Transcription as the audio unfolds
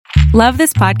Love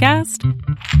this podcast?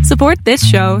 Support this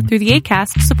show through the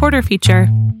Acast supporter feature.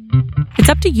 It's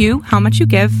up to you how much you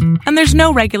give, and there's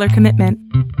no regular commitment.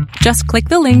 Just click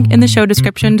the link in the show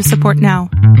description to support now.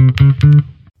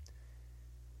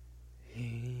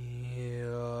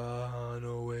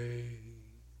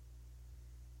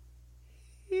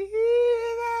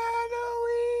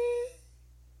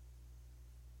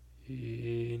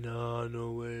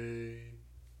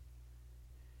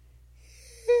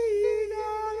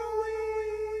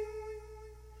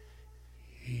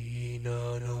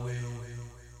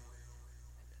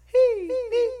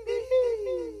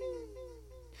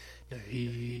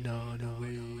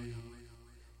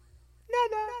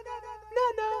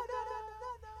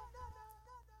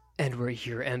 And we're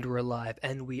here, and we're alive,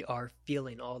 and we are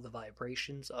feeling all the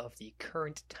vibrations of the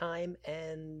current time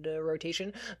and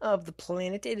rotation of the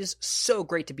planet. It is so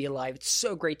great to be alive. It's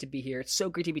so great to be here. It's so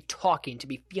great to be talking, to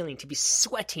be feeling, to be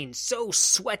sweating. So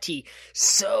sweaty.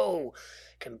 So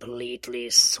completely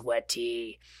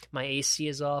sweaty. My AC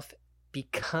is off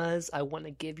because I want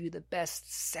to give you the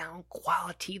best sound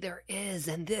quality there is,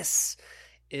 and this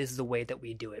is the way that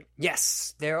we do it.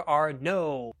 Yes, there are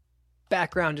no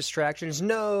background distractions,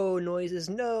 no noises,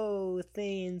 no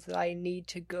things that I need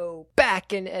to go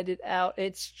back and edit out.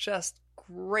 It's just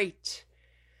great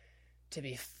to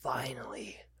be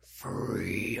finally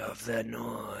free of the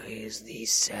noise, the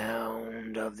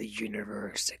sound of the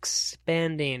universe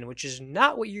expanding, which is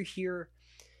not what you hear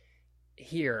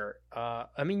here.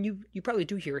 I mean, you probably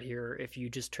do hear it here if you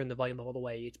just turn the volume all the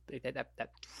way. It's that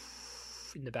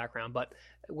in the background, but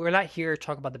we're not here to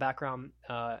talk about the background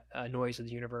noise of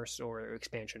the universe or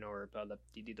expansion or the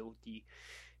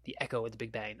echo of the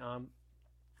Big Bang.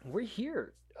 We're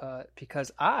here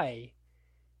because I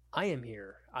am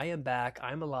here. I am back.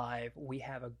 I'm alive. We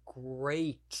have a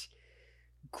great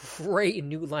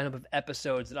new lineup of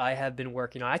episodes that I have been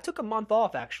working on. I took a month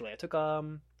off, actually. I took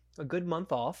a good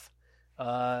month off,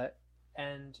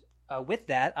 and with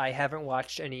that, I haven't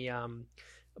watched any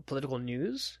political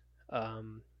news.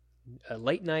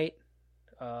 Late night,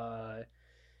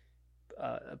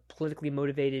 politically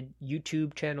motivated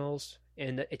YouTube channels,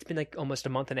 and it's been like almost a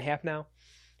month and a half now,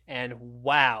 and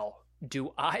wow,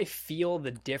 do I feel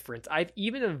the difference. I've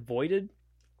even avoided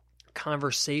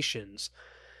conversations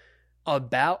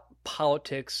about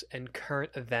politics and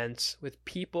current events with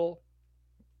people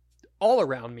all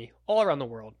around me, all around the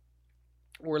world,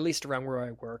 or at least around where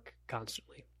I work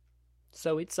constantly.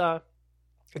 So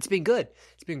it's been good.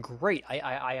 It's been great.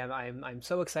 I'm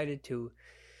so excited to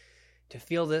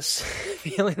feel this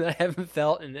feeling that I haven't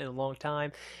felt in a long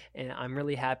time, and I'm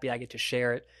really happy I get to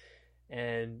share it.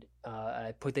 And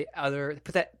I put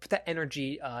that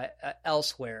energy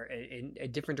elsewhere in a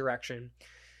different direction.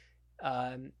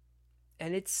 And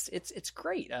it's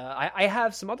great. I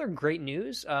have some other great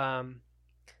news. I'm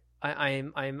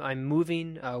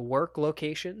moving work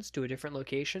locations to a different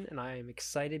location, and I am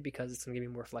excited because it's going to give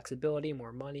me more flexibility,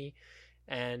 more money,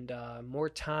 and more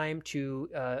time to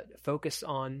focus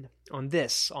on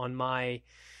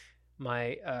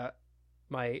my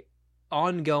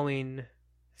ongoing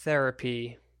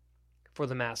therapy for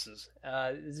the masses.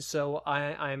 So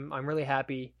I'm really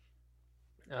happy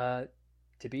to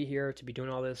be here, to be doing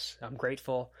all this. I'm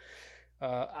grateful.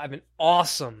 I have an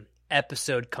awesome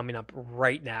episode coming up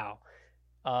right now.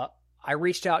 I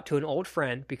reached out to an old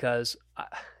friend because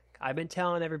I've been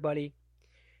telling everybody,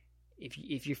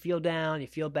 if you feel down, you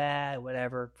feel bad,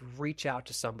 whatever, reach out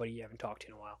to somebody you haven't talked to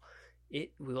in a while.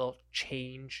 It will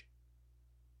change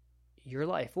your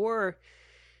life, or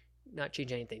not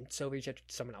change anything. So reach out to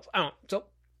someone else. I don't know. So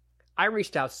I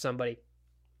reached out to somebody,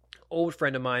 old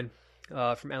friend of mine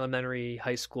from elementary,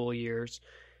 high school years,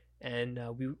 and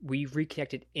we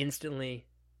reconnected instantly.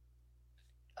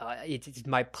 It's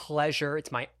my pleasure.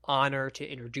 It's my honor to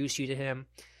introduce you to him.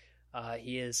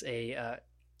 He is an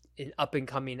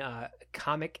up-and-coming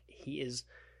comic. He is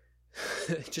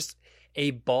just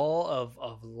a ball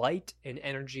of light and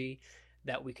energy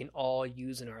that we can all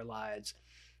use in our lives.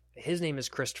 His name is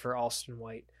Christopher Alston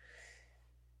White.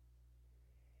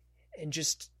 And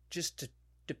just to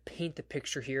paint the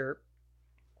picture here,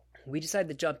 we decided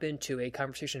to jump into a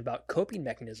conversation about coping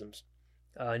mechanisms.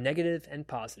 Negative and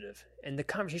positive. And the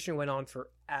conversation went on for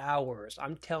hours.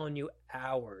 I'm telling you,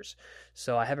 hours.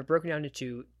 So I have it broken down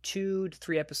into 2 to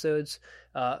 3 episodes.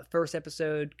 First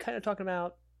episode, kind of talking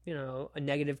about, a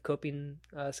negative coping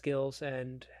skills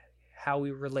and how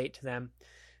we relate to them.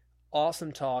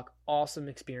 Awesome talk, awesome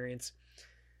experience.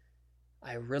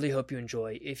 I really hope you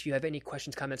enjoy. If you have any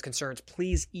questions, comments, concerns,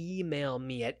 please email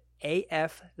me at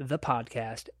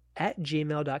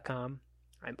afthepodcast@gmail.com.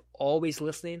 I'm always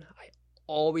listening. I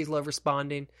always love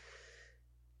responding.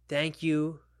 Thank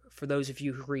you for those of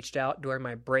you who reached out during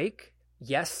my break.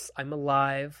 Yes, I'm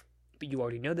alive, but you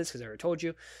already know this because I already told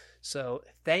you. So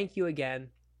thank you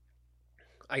again.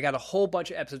 I got a whole bunch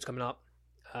of episodes coming up.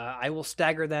 I will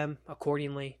stagger them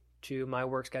accordingly to my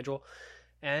work schedule.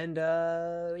 And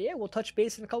yeah, we'll touch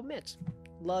base in a couple minutes.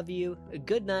 Love you.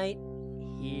 Good night.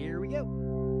 Here we go.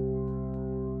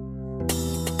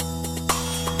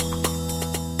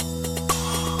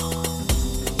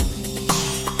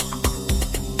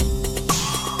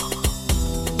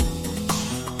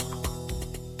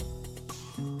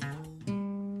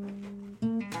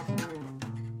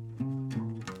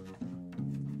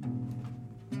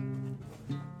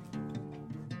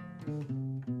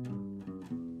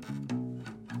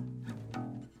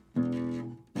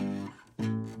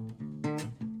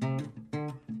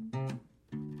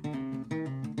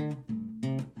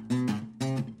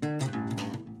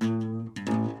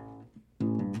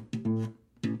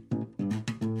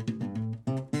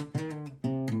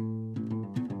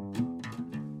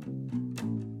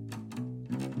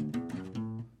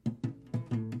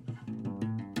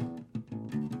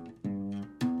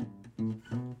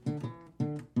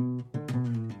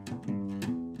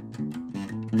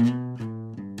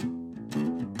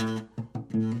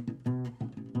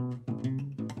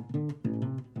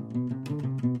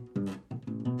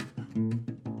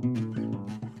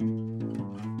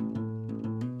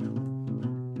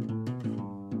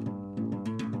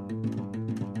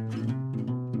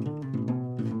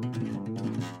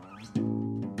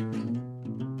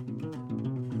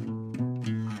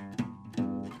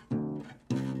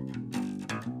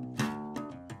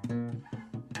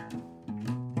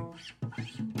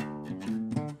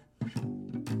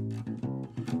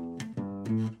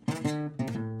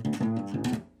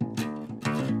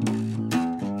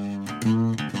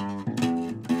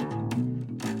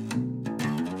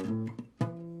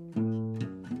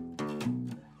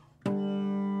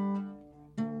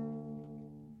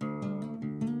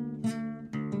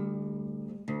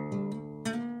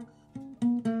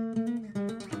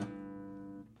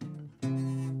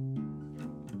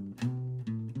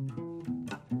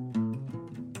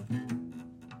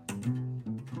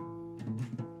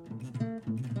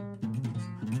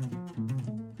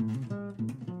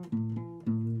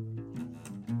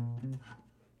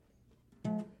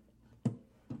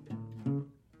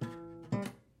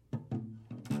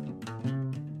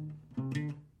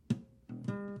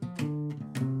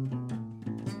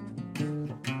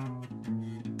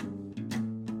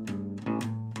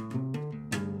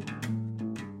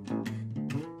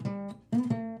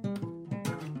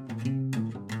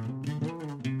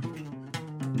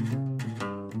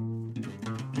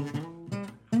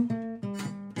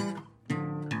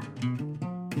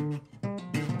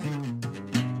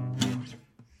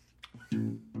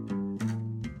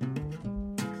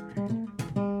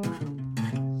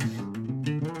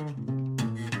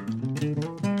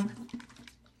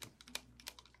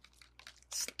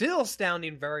 Still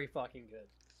sounding very fucking good.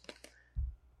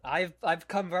 I've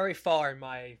come very far in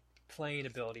my playing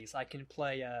abilities. I can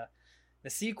play the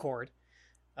C chord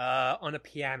on a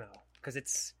piano because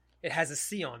it has a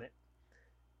C on it,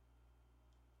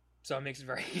 so it makes it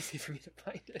very easy for me to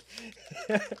find it.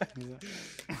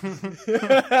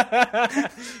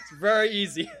 It's very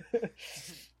easy.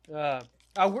 Where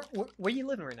are you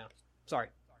living right now? Sorry,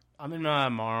 I'm in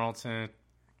Marlton.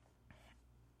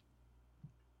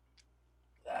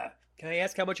 Can I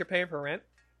ask how much you're paying for rent?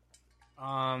 Well,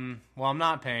 I'm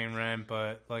not paying rent,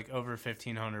 but like over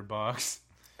 $1,500.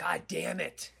 God damn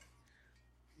it!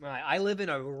 I live in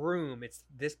a room. It's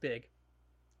this big.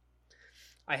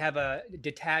 I have a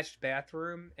detached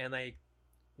bathroom and a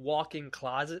walk-in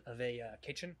closet of a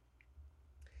kitchen,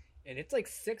 and it's like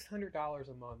 $600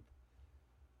 a month.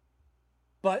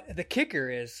 But the kicker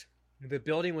is, the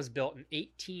building was built in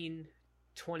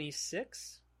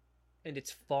 1826, and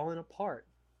it's fallen apart.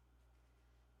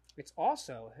 It's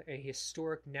also a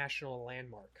historic national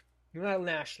landmark. Not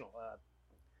national,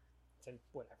 it's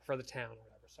whatever, for the town or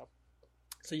whatever.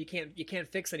 So you can't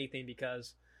fix anything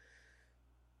because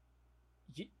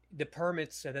the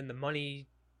permits and then the money,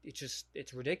 it's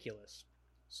ridiculous.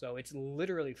 So it's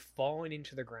literally falling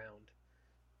into the ground,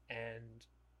 and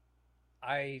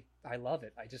I love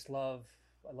it. I love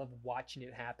watching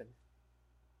it happen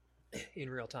in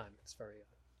real time. It's very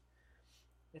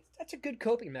that's a good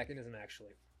coping mechanism,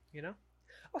 actually. You know?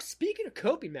 Oh, speaking of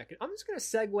coping mechanisms, I'm just going to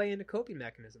segue into coping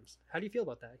mechanisms. How do you feel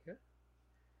about that? You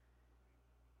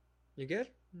good?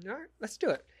 You good? All right, let's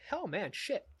do it. Hell, man,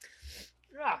 shit.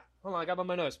 Hold on, I got on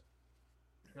my nose.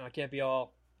 No, I can't be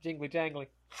all jingly jangly.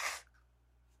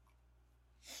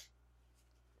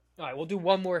 All right, we'll do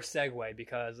one more segue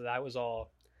because that was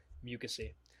all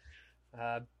mucusy.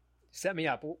 Set me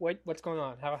up. What's going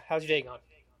on? How's your day going?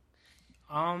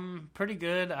 Pretty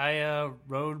good. I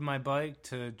rode my bike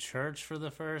to church for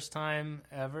the first time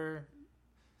ever.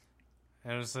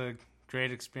 It was a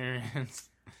great experience.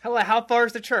 How far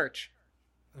is the church?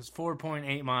 It was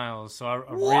 4.8 miles, so I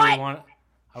What?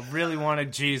 really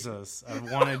wanted Jesus. I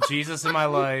wanted Jesus in my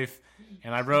life,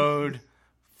 and I rode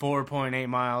 4.8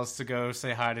 miles to go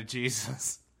say hi to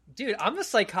Jesus. Dude, I'm a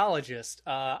psychologist.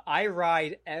 I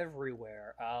ride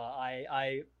everywhere.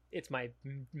 It's my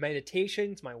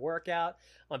meditation, it's my workout.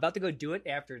 I'm about to go do it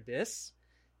after this,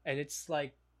 and it's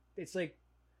like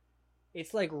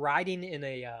riding in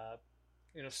a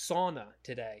sauna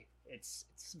today. It's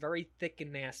very thick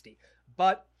and nasty,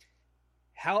 but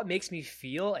how it makes me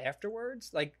feel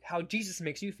afterwards, like how Jesus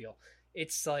makes you feel,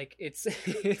 it's like it's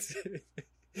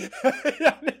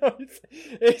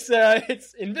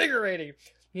it's invigorating,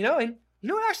 and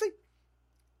what, actually,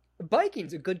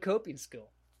 biking's a good coping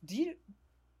skill. You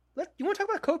want to talk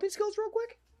about coping skills real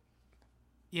quick?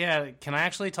 Yeah, can I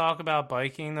actually talk about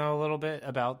biking though a little bit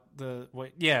about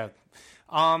yeah.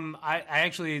 I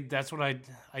actually, that's what I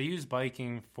use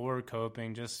biking for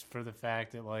coping, just for the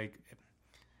fact that, like,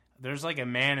 there's like a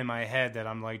man in my head that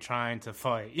I'm like trying to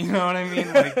fight. You know what I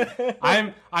mean? Like,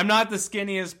 I'm not the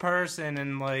skinniest person,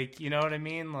 and, like, you know what I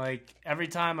mean? Like, every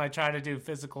time I try to do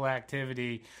physical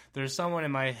activity, there's someone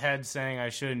in my head saying I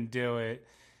shouldn't do it.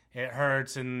 It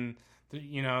hurts, and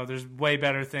there's way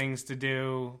better things to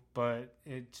do, but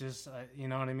it just, you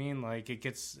know what I mean? Like, it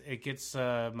gets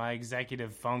my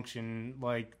executive function,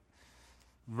 like,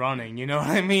 running, you know what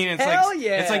I mean? It's Hell like,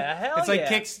 yeah, it's like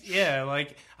kicks. Yeah.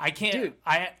 Like, I can't, Dude.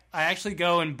 I actually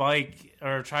go and bike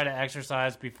or try to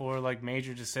exercise before, like,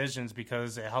 major decisions,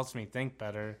 because it helps me think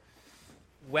better.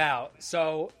 Wow.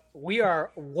 So we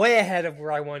are way ahead of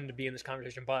where I wanted to be in this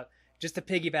conversation, but just to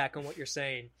piggyback on what you're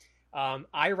saying,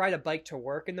 I ride a bike to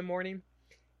work in the morning,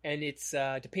 and it's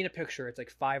to paint a picture, it's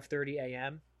like 5:30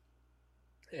 a.m.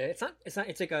 It's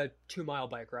like a 2-mile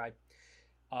bike ride,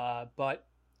 but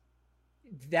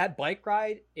that bike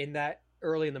ride in that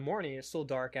early in the morning, it's still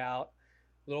dark out,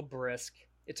 a little brisk.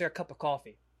 It's like a cup of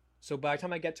coffee. So by the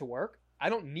time I get to work, I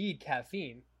don't need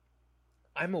caffeine.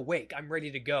 I'm awake. I'm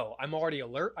ready to go. I'm already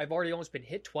alert. I've already almost been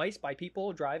hit twice by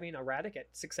people driving erratic at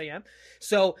 6 a.m.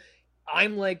 So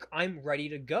I'm ready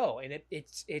to go, and it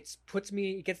gets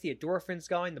the endorphins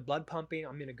going, the blood pumping.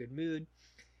 I'm in a good mood,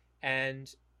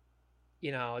 and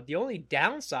the only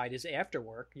downside is after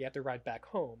work you have to ride back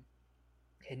home,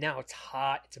 and now it's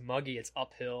hot, it's muggy, it's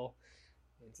uphill,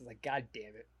 and it's like, god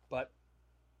damn it. But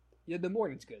the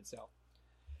morning's good, so.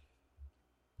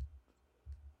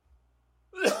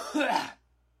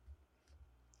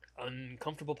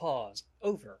 Uncomfortable pause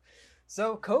over.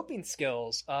 So coping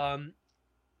skills.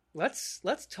 Let's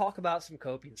talk about some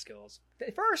coping skills.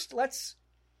 First, let's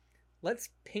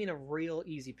paint a real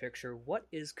easy picture. What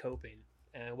is coping?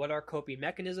 And what are coping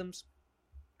mechanisms?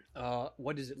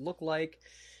 What does it look like?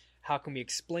 How can we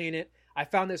explain it? I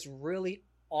found this really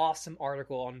awesome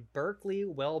article on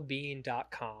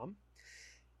berkeleywellbeing.com.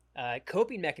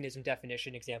 Coping mechanism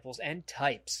definition, examples, and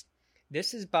types.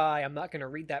 This is by, I'm not going to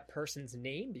read that person's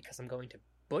name because I'm going to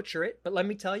butcher it, but let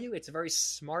me tell you, it's a very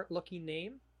smart looking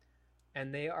name.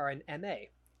 And they are an MA,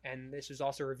 and this was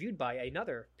also reviewed by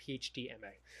another PhD MA.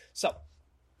 So,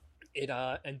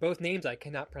 and both names I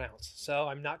cannot pronounce, so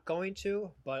I'm not going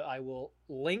to, but I will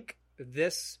link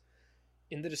this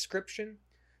in the description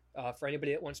for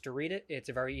anybody that wants to read it. It's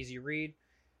a very easy read,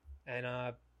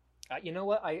 and you know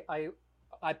what? I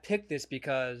picked this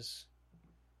because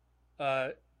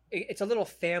it's a little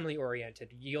family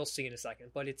oriented. You'll see in a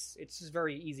second, but it's just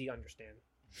very easy to understand.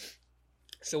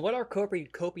 So what are coping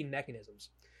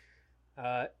mechanisms?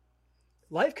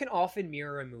 Life can often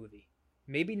mirror a movie.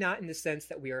 Maybe not in the sense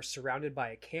that we are surrounded by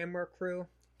a camera crew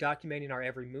documenting our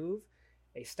every move,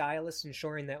 a stylist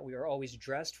ensuring that we are always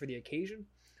dressed for the occasion,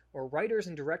 or writers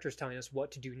and directors telling us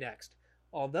what to do next.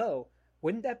 Although,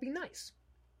 wouldn't that be nice?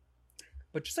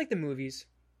 But just like the movies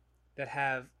that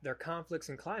have their conflicts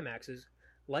and climaxes,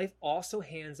 life also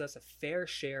hands us a fair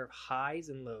share of highs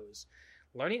and lows.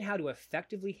 Learning how to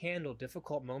effectively handle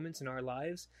difficult moments in our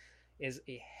lives is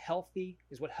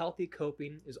what healthy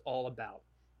coping is all about.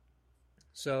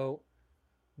 So,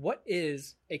 what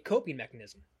is a coping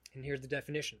mechanism? And here's the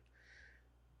definition.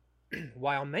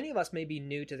 While many of us may be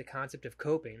new to the concept of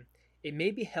coping, it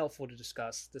may be helpful to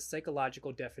discuss the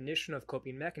psychological definition of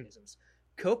coping mechanisms.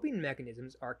 Coping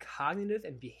mechanisms are cognitive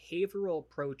and behavioral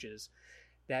approaches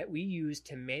that we use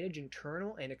to manage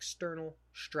internal and external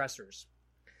stressors.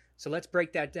 So let's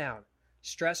break that down.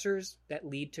 Stressors that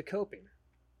lead to coping.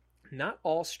 Not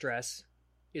all stress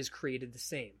is created the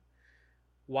same.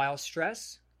 While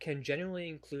stress can generally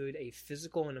include a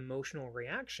physical and emotional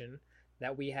reaction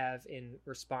that we have in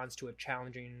response to a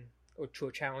challenge or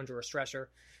a stressor,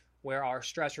 where our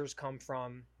stressors come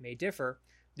from may differ,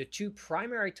 the two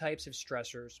primary types of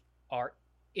stressors are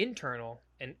internal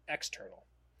and external.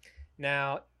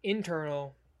 Now,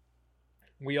 internal,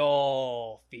 we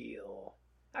all feel.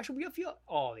 Actually, we all feel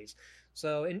all of these.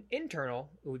 So, internal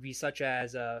would be such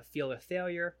as feel of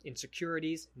failure,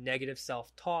 insecurities, negative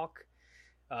self-talk,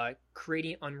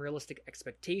 creating unrealistic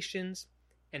expectations,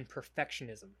 and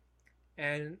perfectionism.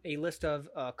 And a list of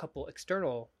a couple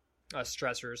external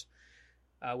stressors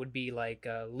would be like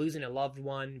losing a loved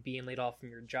one, being laid off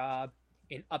from your job,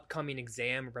 an upcoming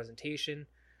exam or presentation,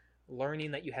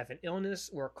 learning that you have an illness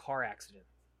or a car accident.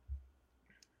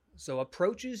 So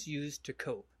approaches used to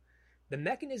cope. The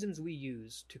mechanisms we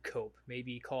use to cope may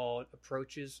be called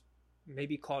approaches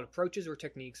or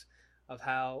techniques of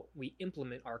how we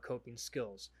implement our coping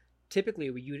skills. Typically,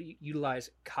 we utilize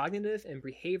cognitive and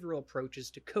behavioral approaches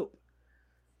to cope.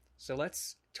 So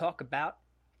let's talk about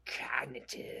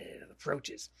cognitive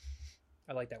approaches.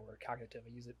 I like that word, cognitive.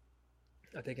 I use it,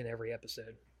 I think, in every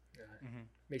episode.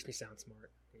 Makes me sound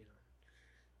smart.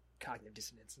 Cognitive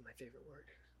dissonance is my favorite word.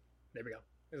 There we go.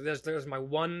 There's my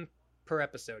one per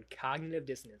episode. Cognitive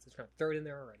dissonance. I'm going to throw it in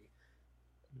there already.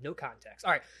 No context.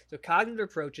 All right. So cognitive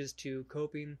approaches to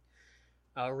coping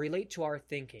relate to our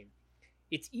thinking.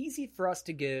 It's easy for us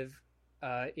to give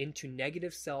into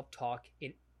negative self-talk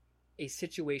in a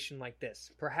situation like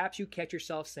this. Perhaps you catch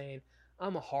yourself saying,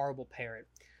 "I'm a horrible parent."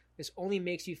 This only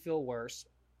makes you feel worse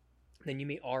than you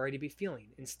may already be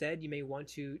feeling. Instead, you may want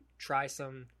to try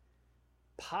some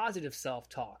positive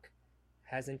self-talk,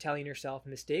 as in telling yourself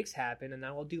mistakes happen and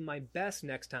I will do my best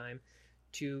next time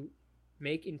to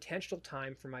make intentional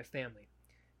time for my family.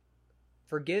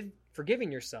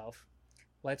 Forgiving yourself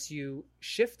lets you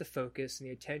shift the focus and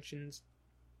the attentions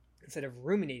instead of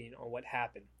ruminating on what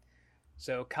happened.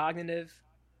 So cognitive,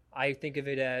 I think of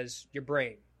it as your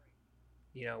brain.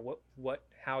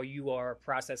 How you are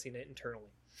processing it internally.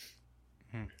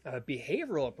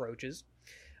 Behavioral approaches.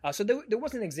 So there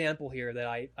was an example here that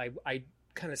I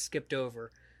kind of skipped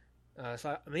over.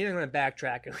 So maybe I'm going to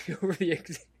backtrack and go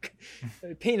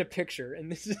over paint a picture.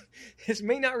 And this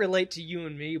may not relate to you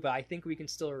and me, but I think we can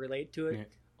still relate to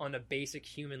it on a basic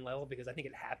human level because I think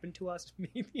it happened to us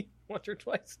maybe once or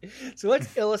twice. So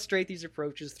let's illustrate these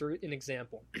approaches through an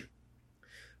example.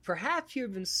 Perhaps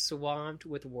you've been swamped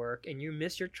with work and you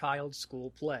miss your child's school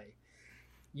play.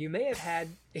 You may have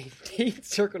had a date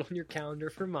circled on your calendar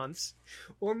for months,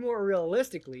 or more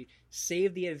realistically,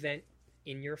 save the event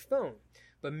in your phone.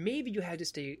 But maybe you had to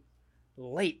stay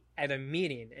late at a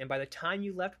meeting, and by the time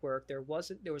you left work, there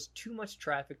was too much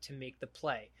traffic to make the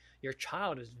play. Your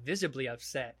child is visibly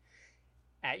upset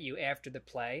at you after the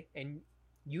play, and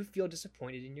you feel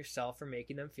disappointed in yourself for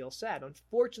making them feel sad.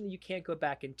 Unfortunately, you can't go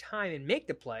back in time and make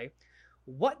the play.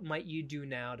 What might you do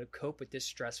now to cope with this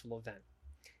stressful event?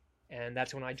 And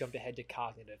that's when I jumped ahead to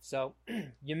cognitive. So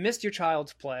you missed your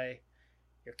child's play.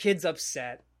 Your kid's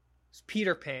upset. It's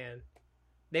Peter Pan.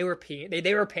 They were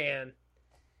Pan.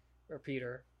 Or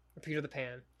Peter the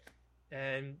Pan.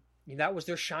 And that was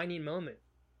their shining moment.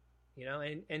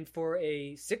 And for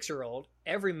a 6-year-old,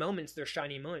 every moment's their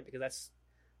shining moment because that's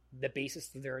the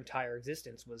basis of their entire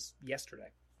existence was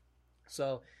yesterday.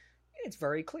 So it's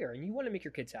very clear. And you want to make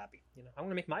your kids happy. I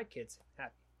want to make my kids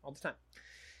happy all the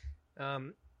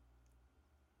time.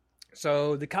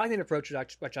 So the cognitive approach,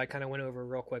 which I kind of went over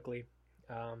real quickly,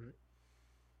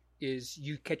 is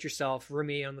you catch yourself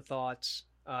ruminating on the thoughts,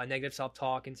 negative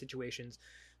self-talk in situations.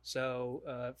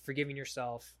 So forgiving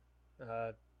yourself,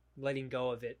 letting go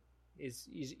of it is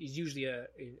usually a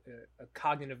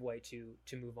cognitive way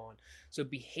to move on. So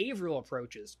behavioral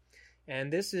approaches,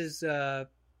 and this is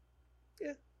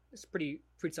it's pretty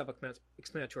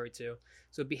self-explanatory too.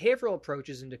 So behavioral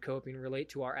approaches into coping relate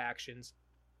to our actions.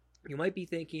 You might be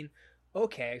thinking,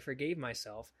 okay, I forgave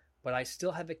myself, but I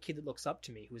still have a kid that looks up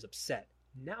to me who is upset.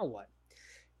 Now what?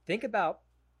 Think about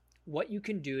what you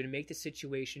can do to make the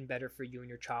situation better for you and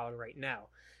your child right now.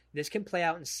 This can play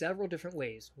out in several different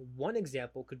ways. One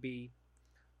example could be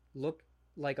look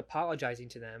like apologizing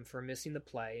to them for missing the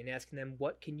play and asking them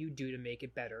what can you do to make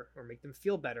it better or make them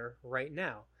feel better right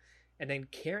now. And then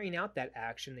carrying out that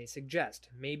action they suggest.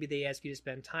 Maybe they ask you to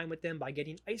spend time with them by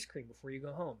getting ice cream before you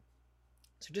go home.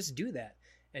 So just do that.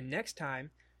 And next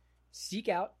time, seek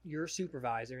out your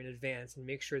supervisor in advance and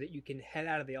make sure that you can head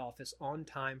out of the office on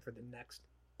time for the next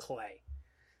play.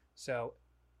 So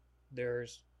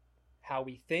there's how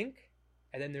we think,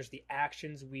 and then there's the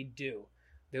actions we do.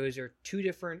 Those are two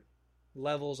different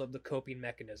levels of the coping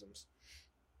mechanisms.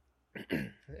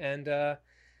 And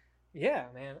Yeah,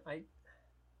 man.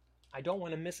 I don't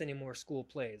want to miss any more school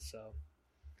plays, so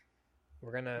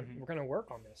we're gonna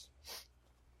work on this.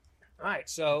 All right,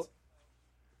 so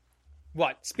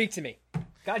what? Speak to me.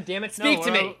 God damn it, speak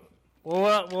to me.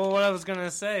 What I was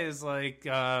gonna say is like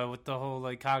with the whole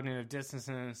like cognitive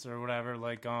dissonance or whatever,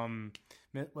 like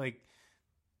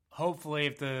hopefully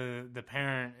if the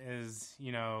parent is,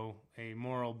 you know, a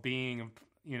moral being of,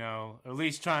 you know, at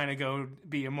least trying to go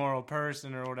be a moral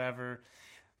person or whatever,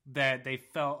 that they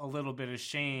felt a little bit of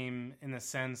shame in the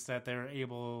sense that they're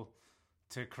able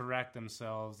to correct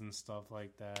themselves and stuff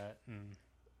like that. And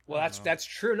well, that's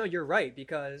true. No, you're right,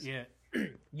 because yeah,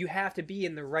 you have to be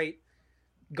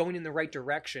going in the right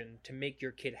direction to make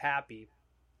your kid happy,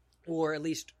 or at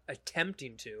least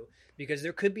attempting to, because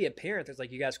there could be a parent that's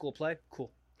like, you got school play?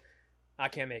 Cool. I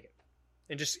can't make it.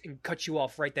 And cut you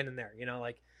off right then and there, you know,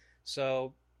 like,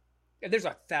 so there's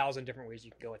 1,000 different ways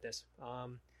you can go with this.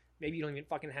 Maybe you don't even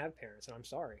fucking have parents, and I'm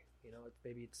sorry, you know,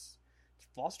 maybe it's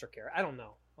foster care. I don't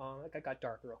know. That got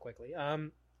dark real quickly.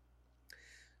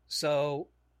 So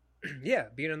yeah,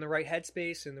 being in the right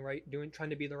headspace and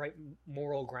trying to be in the right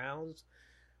moral grounds,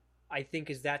 I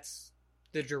think that's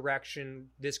the direction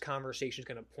this conversation is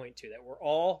going to point to, that we're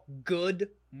all good,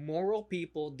 moral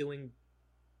people doing,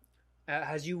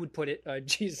 as you would put it,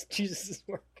 Jesus'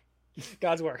 work,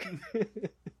 God's work.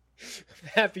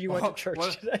 Happy you went to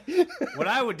church today. What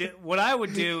I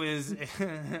would do is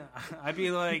I'd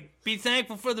be like, be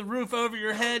thankful for the roof over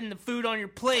your head and the food on your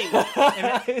plate.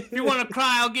 And if you want to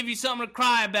cry, I'll give you something to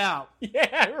cry about.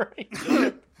 Yeah,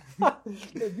 right.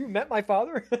 Have you met my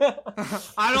father?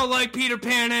 I don't like Peter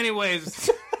Pan anyways.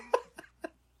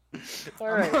 All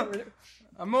right.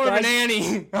 I'm more of an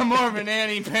Annie. I'm more of an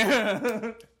Annie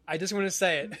Pan. I just want to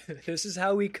say it. This is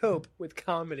how we cope with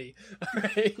comedy. All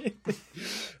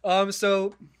right.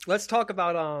 So let's talk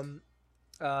about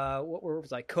what were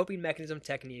like coping mechanism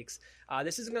techniques.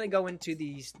 This isn't going to go into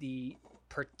the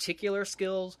particular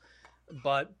skills,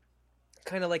 but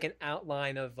kind of like an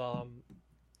outline of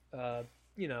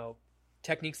you know,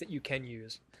 techniques that you can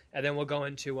use, and then we'll go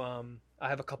into I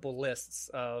have a couple lists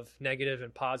of negative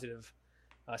and positive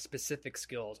specific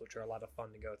skills, which are a lot of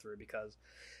fun to go through because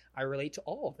I relate to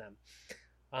all of them.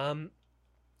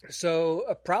 So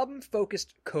a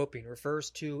problem-focused coping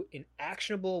refers to an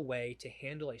actionable way to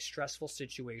handle a stressful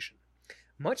situation.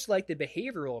 Much like the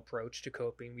behavioral approach to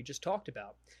coping we just talked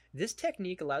about, this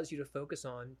technique allows you to focus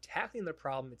on tackling the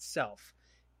problem itself.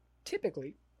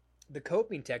 Typically, the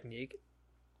coping technique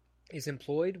is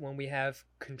employed when we have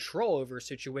control over a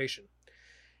situation.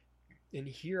 And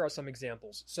here are some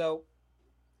examples. So,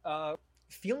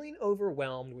 feeling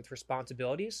overwhelmed with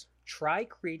responsibilities, try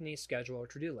creating a schedule or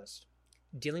to-do list.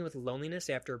 Dealing with loneliness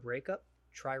after a breakup,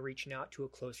 try reaching out to a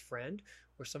close friend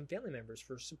or some family members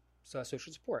for social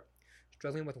support.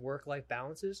 Struggling with work-life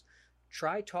balances,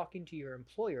 try talking to your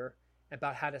employer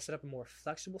about how to set up a more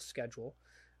flexible schedule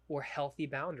or healthy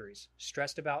boundaries.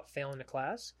 Stressed about failing a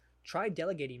class, try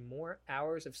delegating more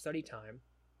hours of study time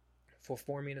for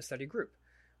forming a study group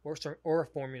or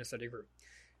forming a study group.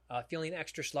 Feeling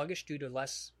extra sluggish due to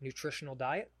less nutritional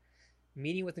diet,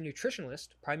 meeting with a nutritionist,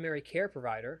 primary care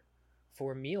provider,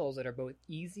 for meals that are both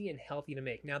easy and healthy to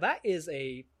make. Now that is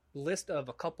a list of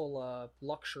a couple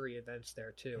luxury events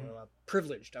there too.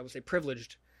 Privileged, I would say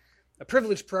privileged. A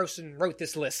privileged person wrote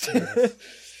this list. Yes.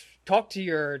 Talk to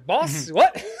your boss.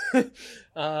 What?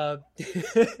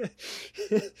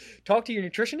 Talk to your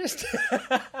nutritionist.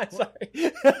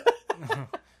 Sorry.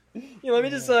 Yeah, let me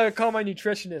just call my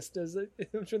nutritionist.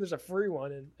 I'm sure there's a free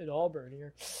one in Auburn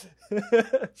here.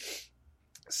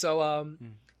 So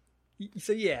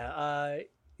yeah,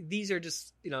 these are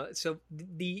just, you know, so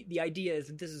the idea is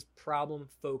that this is problem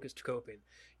focused coping.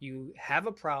 You have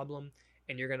a problem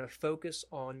and you're going to focus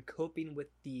on coping with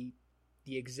the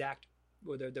exact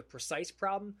or the precise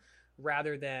problem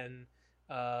rather than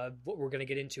what we're going to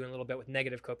get into in a little bit with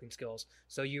negative coping skills.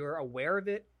 So you're aware of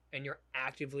it and you're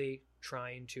actively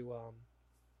trying to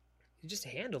just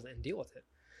handle it and deal with it.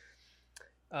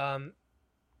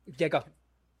 Yeah, go.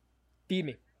 Feed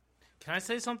me. Can I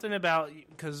say something about,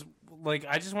 because like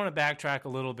I just want to backtrack a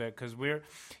little bit because we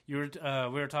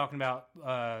were talking about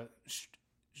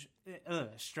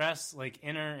stress, like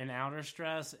inner and outer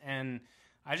stress, and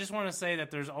I just want to say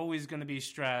that there's always going to be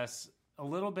stress. A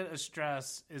little bit of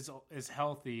stress is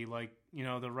healthy, like, you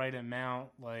know, the right amount.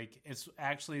 Like it's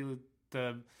actually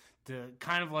the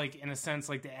kind of like, in a sense,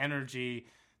 like the energy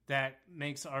that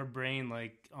makes our brain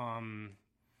like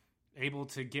able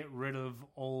to get rid of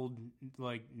old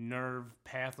like nerve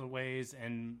pathways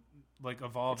and like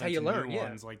evolve into new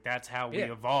ones. Like that's how we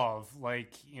evolve.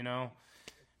 Like, you know,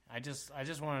 I just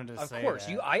wanted to say of course,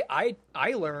 that.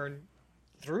 I learn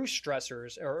through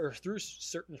stressors or through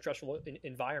certain stressful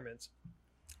environments.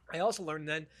 I also learned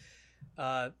then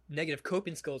negative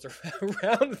coping skills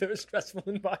around those stressful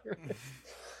environments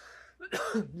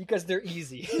because they're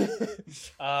easy.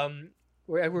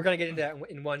 We're going to get into that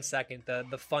in 1 second,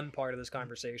 the fun part of this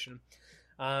conversation.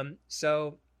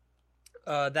 So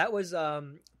that was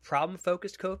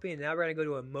problem-focused coping, and now we're going to go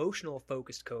to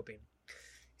emotional-focused coping.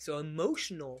 So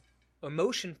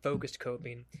emotion-focused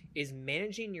coping is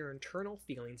managing your internal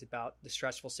feelings about the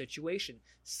stressful situation.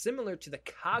 Similar to the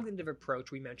cognitive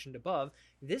approach we mentioned above,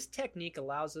 this technique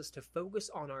allows us to focus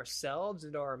on ourselves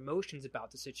and our emotions about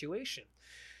the situation.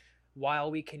 While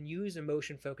we can use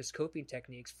emotion-focused coping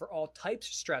techniques for all types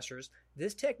of stressors,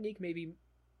 this technique may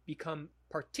become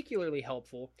particularly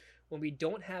helpful when we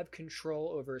don't have control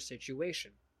over a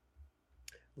situation.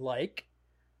 Like,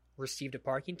 received a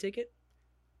parking ticket?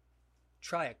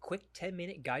 Try a quick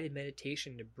 10-minute guided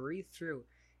meditation to breathe through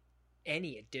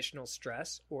any additional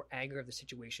stress or anger of the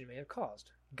situation may have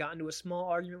caused. Got into a small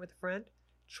argument with a friend?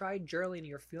 Try journaling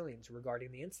your feelings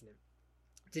regarding the incident.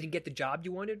 Didn't get the job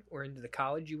you wanted or into the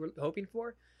college you were hoping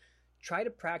for? Try to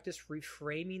practice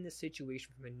reframing the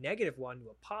situation from a negative one to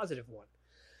a positive one.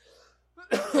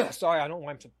 Sorry, I don't know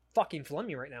why I'm so fucking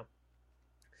flummy right now.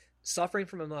 Suffering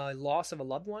from a loss of a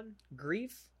loved one?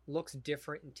 Grief looks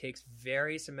different and takes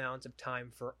various amounts of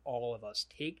time for all of us.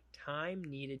 Take time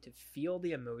needed to feel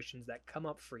the emotions that come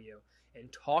up for you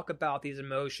and talk about these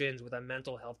emotions with a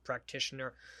mental health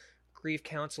practitioner, grief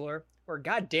counselor, or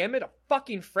goddamn it, a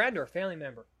fucking friend or a family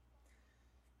member.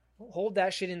 Don't hold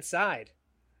that shit inside.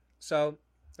 So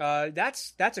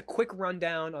that's a quick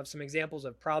rundown of some examples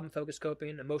of problem-focused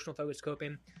coping, emotional-focused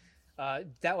coping.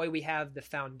 That way we have the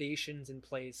foundations in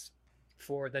place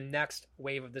for the next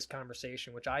wave of this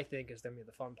conversation, which I think is going to be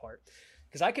the fun part.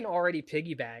 Because I can already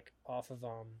piggyback off of...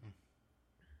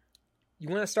 You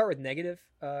want to start with negative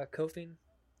coping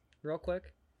real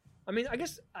quick? I mean, I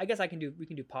guess we can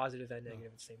do positive and negative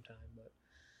at the same time, but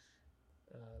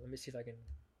let me see if I can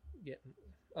get...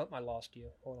 Oh, I lost you.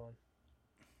 Hold on.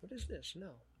 What is this?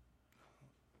 No.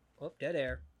 Oh, dead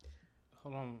air.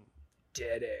 Hold on.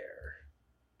 Dead air.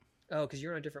 Oh, because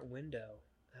you're in a different window.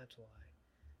 That's why.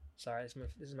 Sorry, this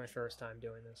is my first time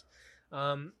doing this.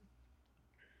 All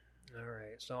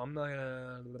right, so I'm not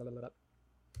gonna...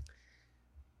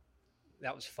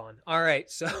 That was fun. All right,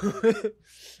 so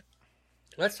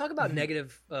let's talk about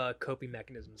negative coping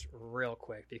mechanisms real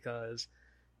quick, because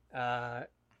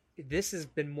this has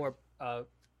been more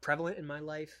prevalent in my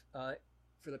life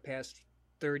for the past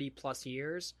 30 plus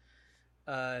years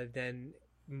than...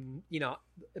 You know,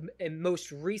 and most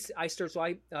recent, a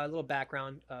little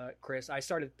background, Chris. I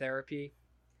started therapy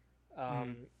a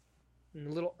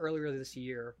little earlier this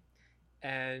year,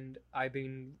 and I've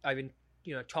been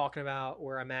talking about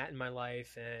where I'm at in my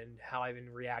life and how I've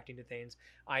been reacting to things.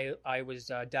 I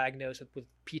was diagnosed with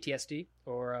PTSD,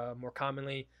 or more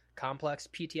commonly complex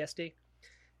PTSD,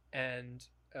 and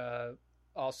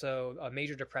also a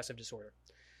major depressive disorder.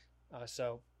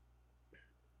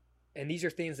 And these are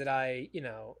things that I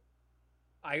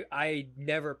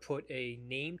never put a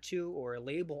name to or a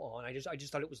label on. I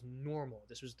just thought it was normal.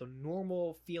 This was the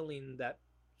normal feeling that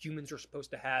humans are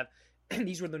supposed to have. And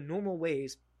these were the normal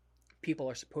ways people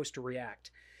are supposed to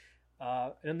react.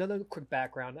 And another quick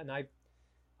background, and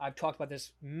I've talked about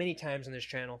this many times on this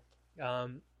channel.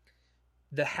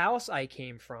 The house I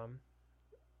came from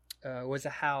was a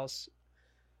house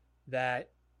that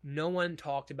no one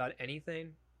talked about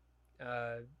anything.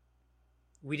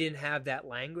 We didn't have that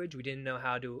language. We didn't know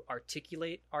how to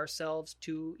articulate ourselves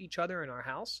to each other in our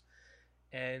house.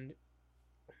 And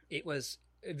it was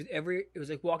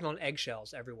like walking on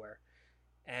eggshells everywhere.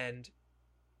 And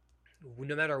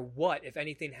no matter what, if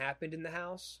anything happened in the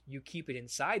house, you keep it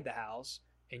inside the house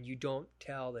and you don't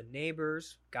tell the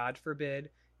neighbors, God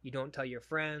forbid. You don't tell your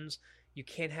friends. You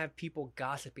can't have people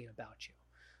gossiping about you.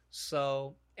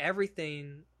 So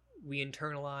everything we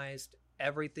internalized,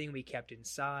 everything we kept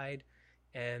inside.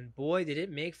 And boy, did it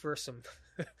make for some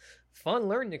fun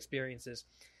learning experiences.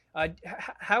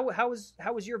 How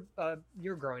was your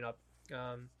growing up?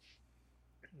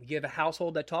 You have a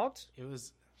household that talked? It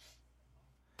was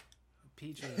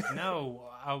peaches. No,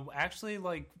 actually,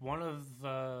 like one of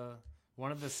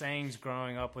the sayings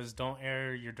growing up was, "Don't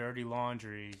air your dirty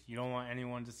laundry. You don't want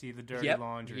anyone to see the dirty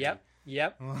laundry."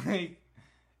 Yep. Like,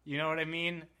 you know what I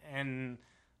mean? And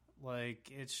like,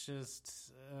 it's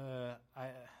just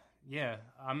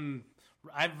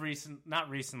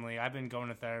I've been going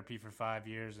to therapy for 5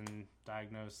 years and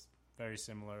diagnosed very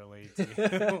similarly to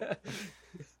you.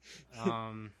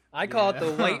 I call it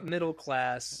the white middle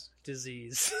class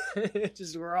disease.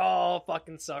 Just we're all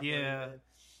fucking suffering. Yeah.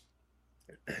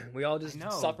 We all just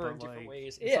suffer in different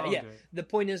ways. Yeah. Good. The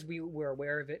point is we're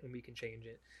aware of it and we can change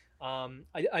it.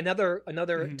 Another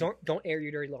don't air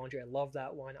your dirty laundry. I love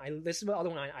that one. This is the other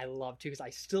one I love too, because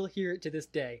I still hear it to this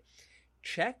day.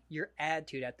 Check your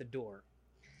attitude at the door.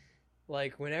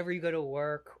 Like whenever you go to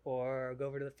work or go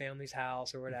over to the family's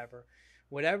house or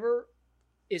whatever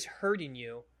is hurting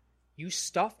you, you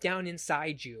stuff down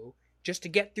inside you just to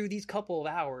get through these couple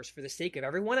of hours for the sake of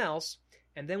everyone else.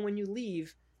 And then when you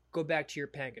leave, go back to your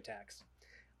panic attacks.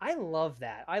 I love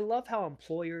that. I love how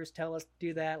employers tell us to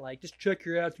do that. Like, just check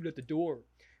your attitude at the door.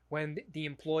 When the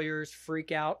employers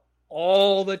freak out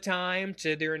all the time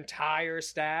to their entire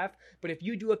staff. But if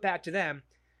you do it back to them,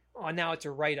 now it's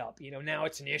a write-up. Now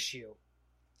it's an issue.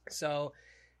 So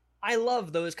I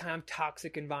love those kind of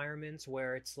toxic environments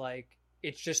where it's like,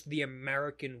 it's just the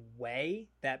American way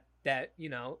that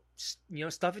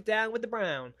stuff it down with the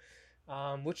brown.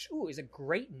 Which is a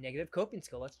great negative coping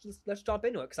skill. Let's jump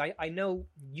into it, because I know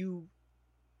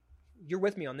you're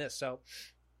with me on this.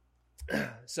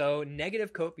 So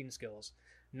negative coping skills.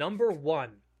 Number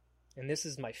 1, and this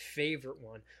is my favorite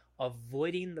one,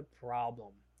 avoiding the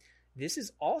problem. This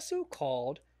is also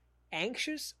called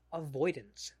anxious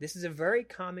avoidance. This is a very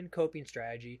common coping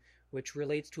strategy which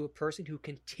relates to a person who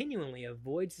continually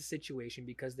avoids the situation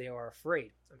because they are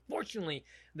afraid. Unfortunately,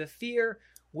 the fear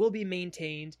will be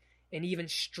maintained and even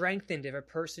strengthened if a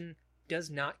person does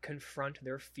not confront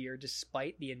their fear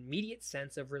despite the immediate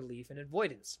sense of relief and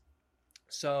avoidance.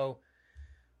 So,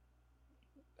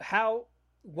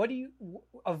 what do you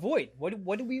avoid? What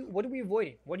are we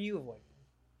avoiding? What do you avoid?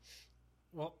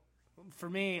 Well, for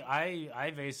me,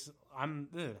 I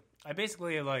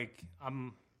basically avoid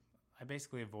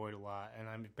a lot, and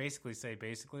I basically say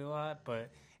a lot,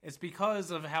 but it's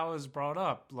because of how it was brought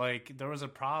up. Like, there was a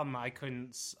problem, I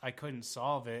couldn't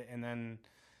solve it, and then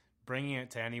bringing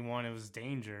it to anyone, it was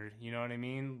danger. You know what I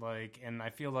mean? Like, and I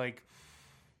feel like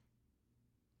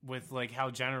with like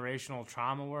how generational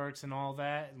trauma works and all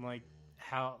that, and like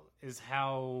how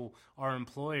our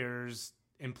employers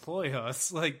employ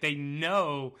us. Like, they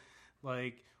know,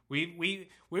 like,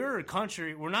 we're a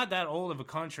country. We're not that old of a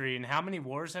country, and how many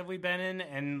wars have we been in?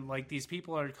 And like, these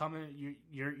people are coming.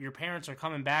 Your parents are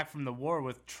coming back from the war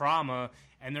with trauma,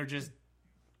 and they're just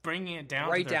bringing it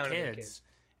down to their kids.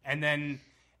 And then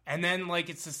like,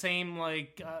 it's the same.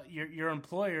 Like, your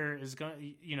employer is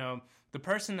going. The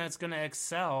person that's going to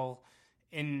excel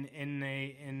in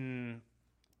an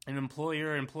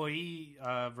employer-employee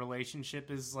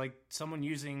relationship is like someone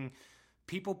using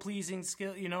people-pleasing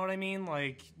skill, you know what I mean?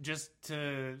 Like,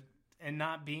 and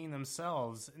not being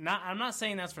themselves. I'm not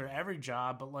saying that's for every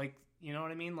job, but like, you know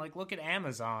what I mean? Like, look at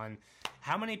Amazon.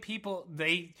 How many people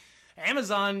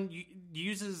Amazon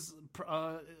uses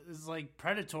is like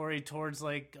predatory towards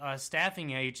like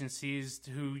staffing agencies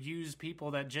who use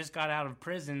people that just got out of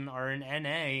prison or in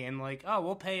NA, and like, oh,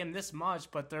 we'll pay them this much,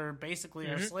 but they're basically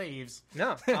our slaves.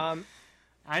 No.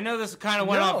 I know this kind of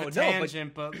went off a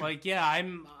tangent, but like, yeah,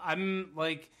 I'm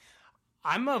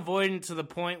avoidant to the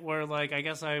point where, like, I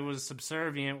guess I was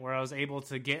subservient, where I was able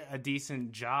to get a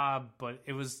decent job, but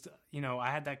it was,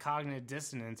 I had that cognitive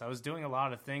dissonance. I was doing a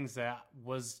lot of things that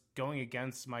was going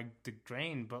against the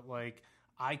grain, but like,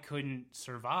 I couldn't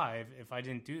survive if I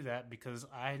didn't do that because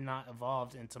I had not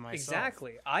evolved into myself.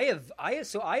 Exactly. I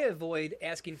avoid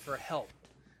asking for help.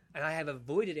 And I have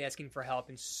avoided asking for help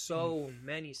in so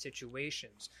many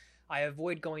situations. I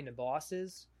avoid going to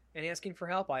bosses and asking for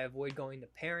help. I avoid going to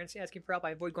parents and asking for help.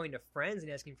 I avoid going to friends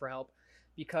and asking for help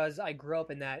because I grew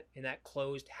up in that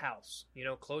closed house.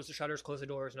 Close the shutters, close the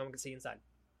doors, no one can see inside.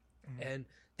 Mm-hmm. And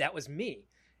that was me.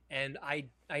 And I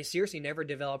seriously never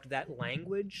developed that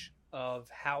language of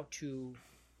how to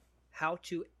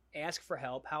ask for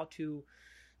help, how to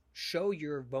show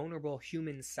your vulnerable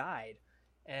human side.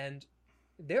 And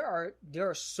there are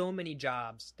so many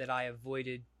jobs that I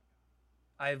avoided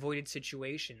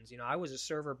situations. I was a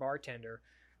server bartender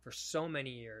for so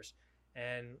many years,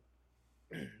 and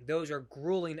those are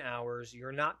grueling hours.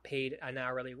 You're not paid an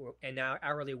hourly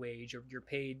wage. You're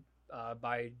paid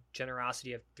by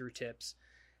generosity through tips.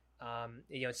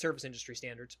 Service industry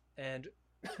standards, and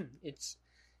it's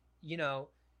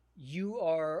you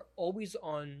are always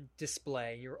on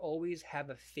display. You always have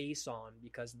a face on,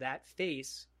 because that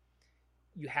face,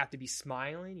 you have to be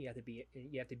smiling, you have to be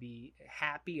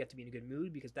happy, you have to be in a good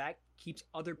mood, because that keeps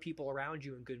other people around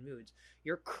you in good moods.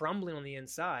 You're crumbling on the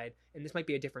inside, and this might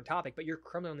be a different topic, but you're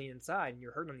crumbling on the inside and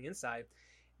you're hurting on the inside.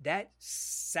 That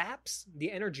saps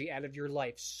the energy out of your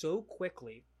life so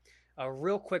quickly. A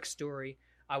real quick story.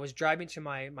 I was driving to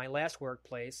my last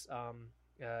workplace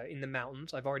in the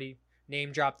mountains. I've already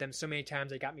name dropped them so many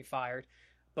times they got me fired.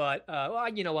 But well,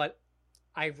 you know what?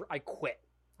 I quit.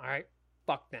 All right,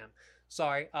 fuck them.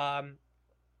 Sorry.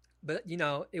 But you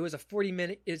know, it was a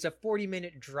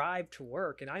 40-minute drive to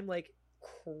work, and I'm like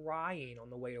crying on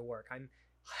the way to work. I'm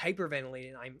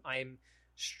hyperventilating. I'm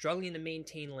struggling to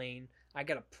maintain lane. I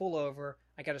gotta pull over.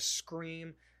 I gotta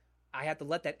scream. I have to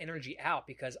let that energy out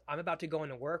because I'm about to go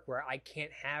into work where I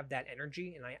can't have that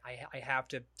energy, and I have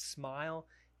to smile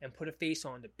and put a face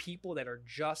on to people that are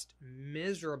just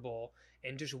miserable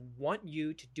and just want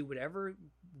you to do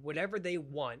whatever they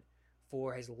want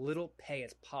for as little pay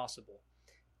as possible.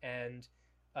 And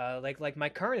like my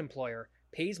current employer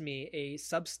pays me a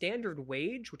substandard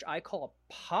wage, which I call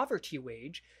a poverty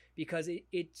wage, because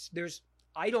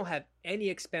I don't have any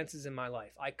expenses in my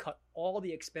life. I cut all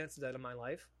the expenses out of my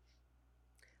life.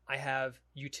 I have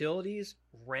utilities,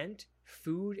 rent,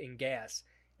 food, and gas,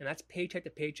 and that's paycheck to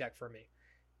paycheck for me.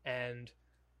 And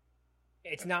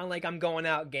it's not like I'm going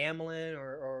out gambling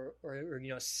or you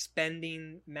know,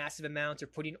 spending massive amounts or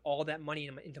putting all that money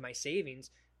into my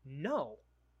savings. No,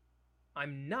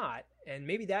 I'm not. And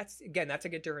maybe that's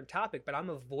like a different topic, but I'm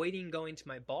avoiding going to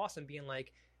my boss and being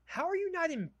like, how are you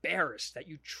not embarrassed that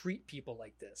you treat people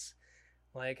like this?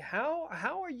 Like, how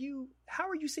are you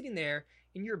sitting there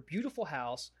in your beautiful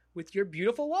house with your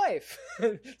beautiful wife?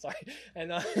 Sorry.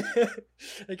 And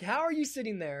like, how are you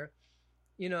sitting there,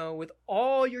 you know, with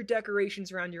all your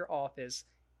decorations around your office,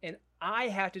 and I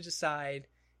have to decide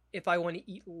if I want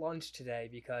to eat lunch today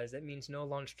because that means no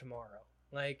lunch tomorrow.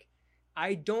 Like,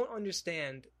 I don't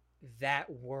understand that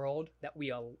world that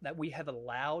we have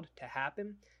allowed to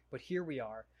happen, but here we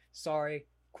are. Sorry,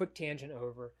 quick tangent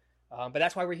over. But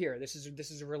that's why we're here. This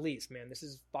is a release, man. This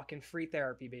is fucking free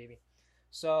therapy, baby.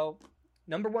 So,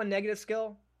 number one negative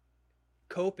skill,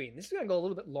 coping. This is gonna go a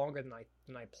little bit longer than I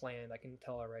planned. I can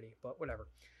tell already, but whatever.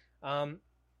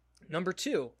 Number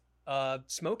two,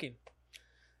 smoking.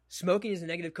 Smoking is a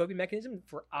negative coping mechanism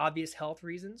for obvious health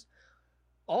reasons.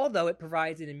 Although it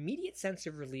provides an immediate sense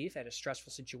of relief at a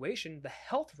stressful situation, the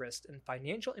health risks and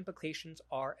financial implications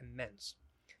are immense.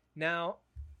 Now,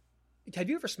 have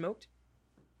you ever smoked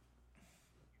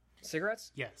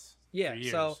cigarettes? Yes. Yeah.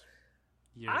 So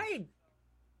years.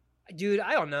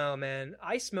 I don't know, man.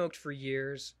 I smoked for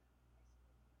years.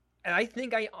 And I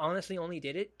think I honestly only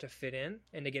did it to fit in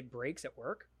and to get breaks at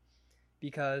work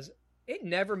because it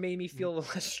never made me feel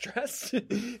less stressed.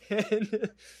 And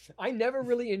I never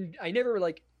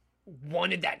like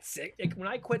wanted that like when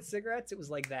I quit cigarettes, it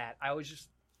was like that. I was just,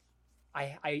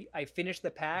 I finished the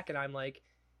pack and I'm like,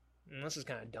 this is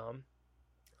kind of dumb.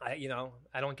 I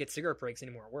don't get cigarette breaks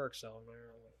anymore at work, so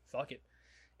fuck it.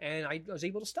 And I was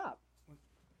able to stop.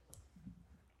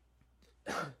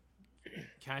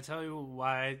 Can I tell you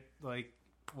why? Like,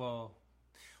 well,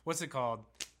 what's it called?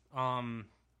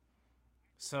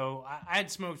 So I had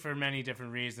smoked for many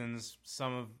different reasons.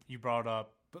 Some of you brought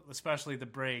up, but especially the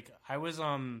break. I was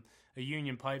a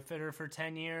union pipe fitter for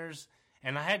 10 years,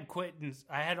 and I had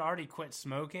already quit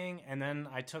smoking, and then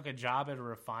I took a job at a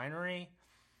refinery.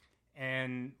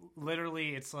 And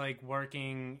literally, it's like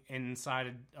working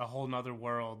inside a whole nother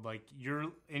world. Like, you're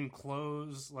in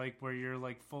clothes, like where you're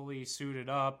like fully suited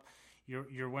up.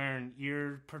 You're wearing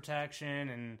ear protection,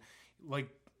 and like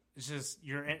it's just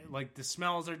like the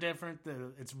smells are different.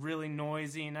 It's really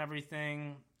noisy and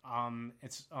everything.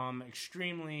 It's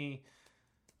extremely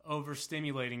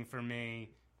overstimulating for me,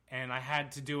 and I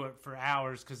had to do it for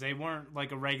hours because they weren't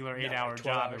like a regular 8-hour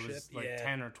job. It was like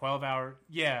 10 or 12 hour.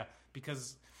 Yeah,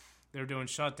 because they were doing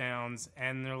shutdowns,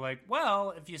 and they're like,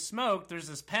 well, if you smoke, there's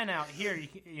this pen out here.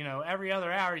 You know, every other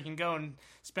hour you can go and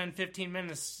spend 15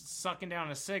 minutes sucking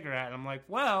down a cigarette. And I'm like,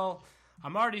 well,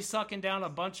 I'm already sucking down a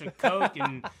bunch of coke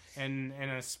and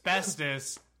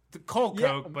asbestos, the cold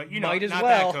coke, but you know, not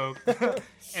that coke.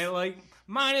 And like,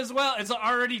 might as well. It's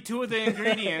already two of the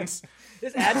ingredients.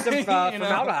 Just add some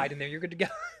formaldehyde in there. You're good to go.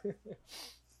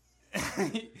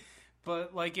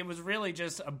 But like, it was really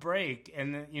just a break,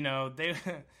 and you know they.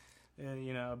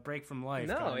 A break from life.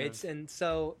 No, it's and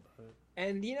so,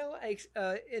 and you know,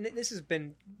 and this has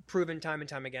been proven time and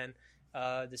time again.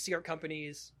 The cigarette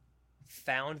companies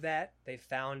found that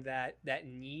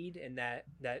need and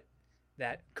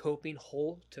that coping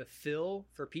hole to fill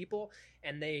for people,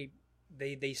 and they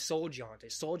sold you on it. They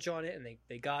sold you on it, and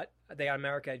they got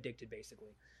America addicted,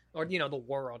 basically, or you know, the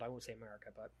world. I won't say America,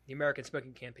 but the American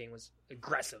smoking campaign was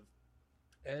aggressive,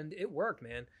 and it worked,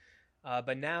 man.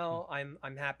 But now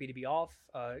I'm happy to be off.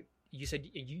 You said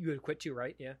you had quit too,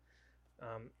 right? Yeah.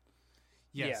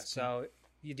 Yes. Yeah. So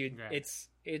you dude, it's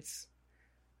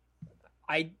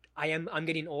I'm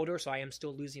getting older, so I am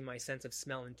still losing my sense of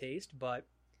smell and taste, but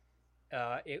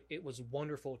it was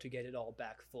wonderful to get it all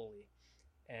back fully.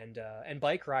 And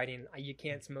bike riding, you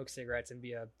can't smoke cigarettes and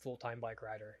be a full-time bike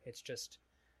rider.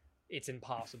 It's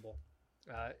impossible.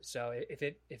 So if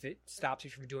it stops me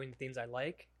from doing the things I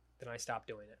like, then I stop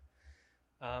doing it.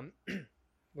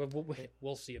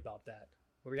 We'll see about that.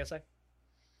 What were you gonna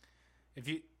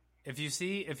say? If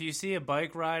you see a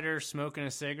bike rider smoking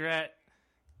a cigarette,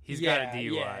 he's got a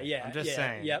DUI. I'm just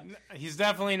saying. Yep. He's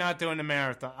definitely not doing the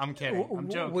marathon. I'm kidding. I'm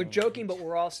joking. We're joking, but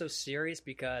we're also serious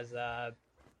because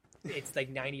it's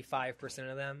like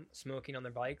 95% of them smoking on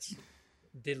their bikes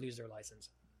did lose their license.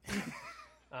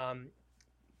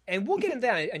 And we'll get into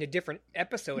that in a different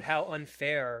episode, how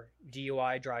unfair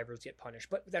DUI drivers get punished.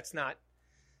 But that's not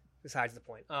besides the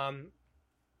point.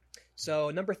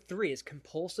 So number 3 is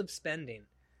compulsive spending.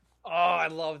 Oh, I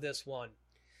love this one.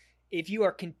 If you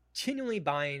are continually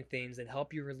buying things that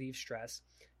help you relieve stress,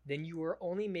 then you are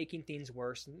only making things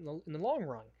worse in the long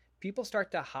run. People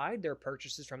start to hide their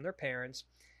purchases from their parents.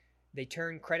 They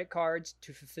turn credit cards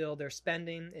to fulfill their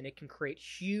spending, and it can create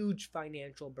huge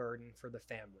financial burden for the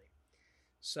family.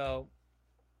 So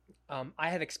I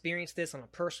have experienced this on a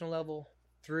personal level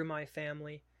through my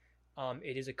family.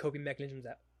 It is a coping mechanism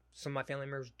that some of my family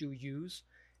members do use,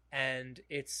 and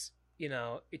it's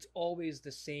always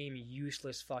the same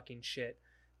useless fucking shit.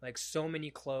 Like so many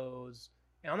clothes.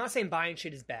 And I'm not saying buying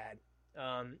shit is bad.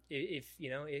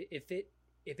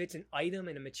 If it's an item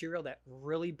and a material that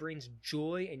really brings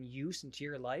joy and use into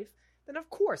your life, then of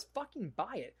course fucking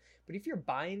buy it. But if you're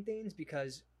buying things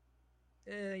because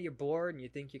you're bored and you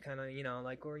think you kind of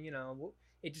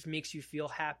it just makes you feel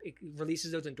happy, it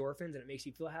releases those endorphins and it makes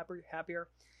you feel happier,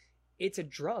 it's a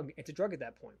drug at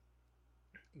that point.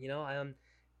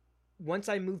 Once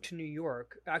I moved to New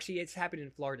York, actually it's happened in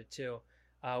Florida too,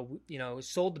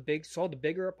 sold the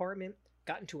bigger apartment,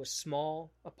 got into a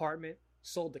small apartment,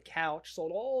 sold the couch,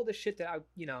 sold all the shit that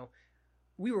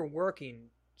we were working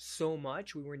so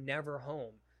much, we were never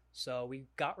home. So we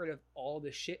got rid of all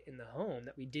the shit in the home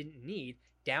that we didn't need,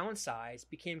 downsized,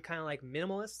 became kind of like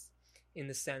minimalists in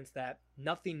the sense that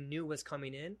nothing new was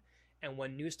coming in. And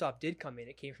when new stuff did come in,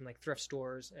 it came from like thrift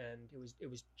stores, and it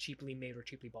was cheaply made or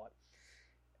cheaply bought.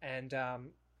 And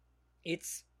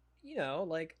it's,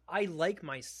 I like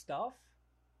my stuff,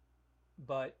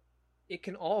 but it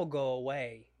can all go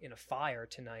away in a fire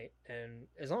tonight. And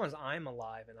as long as I'm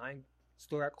alive and I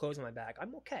still got clothes on my back,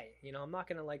 I'm okay. I'm not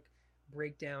going to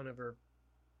break down over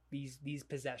these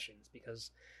possessions,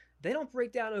 because they don't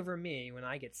break down over me when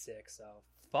I get sick. So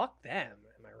fuck them.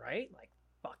 Am I right?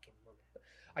 Fucking.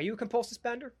 Are you a compulsive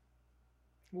spender?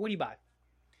 What do you buy?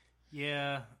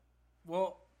 Yeah.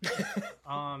 Well,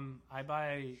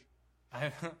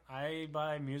 I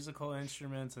buy musical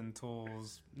instruments and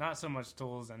tools. Not so much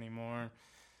tools anymore.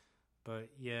 But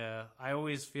yeah, I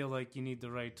always feel like you need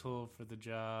the right tool for the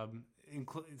job.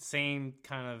 Same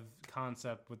kind of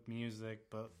concept with music,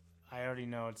 but I already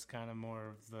know it's kind of more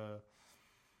of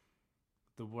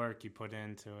the work you put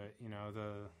into it.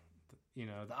 The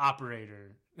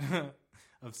operator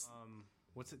of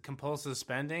what's it? Compulsive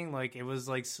spending. It was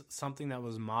something that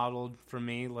was modeled for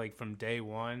me from day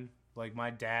one. My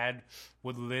dad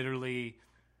would literally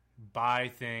buy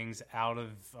things out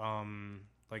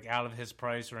of his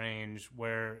price range,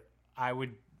 where I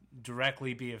would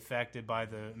directly be affected by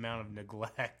the amount of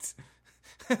neglect.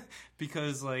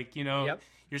 Because Yep.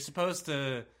 You're supposed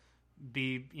to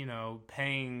be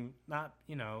paying, not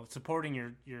supporting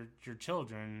your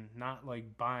children, not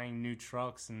buying new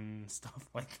trucks and stuff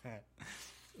like that.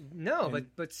 No,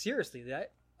 but seriously,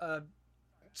 that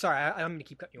sorry, I'm going to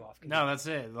keep cutting you off. No, that's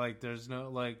it. There's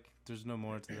no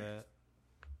more to that.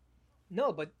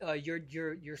 No, but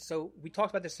you're so, we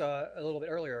talked about this a little bit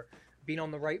earlier, being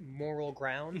on the right moral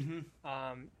ground,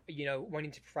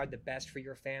 wanting to provide the best for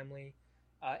your family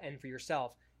and for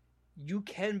yourself. You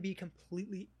can be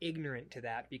completely ignorant to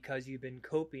that because you've been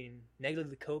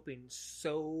negatively coping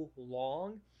so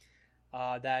long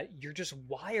that you're just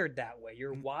wired that way.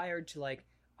 You're wired to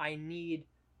I need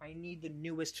the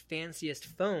newest, fanciest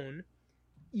phone,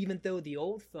 even though the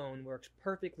old phone works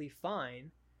perfectly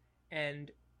fine,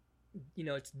 and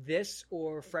it's this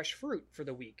or fresh fruit for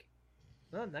the week.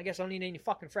 Well, I guess I don't need any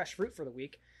fucking fresh fruit for the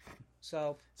week.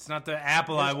 So it's not the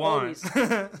apple I want.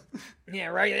 Yeah,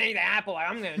 right. It ain't the apple.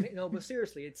 I'm gonna but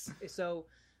seriously, it's so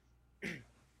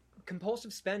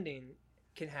compulsive spending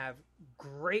can have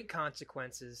great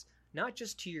consequences, not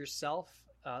just to yourself.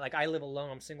 I live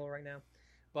alone. I'm single right now,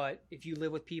 but if you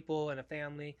live with people and a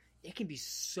family, it can be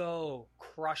so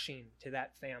crushing to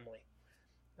that family.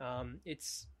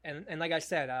 It's and like I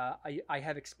said, I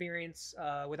have experience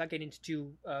without getting into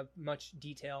too much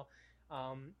detail.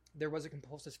 There was a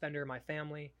compulsive spender in my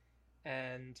family,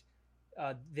 and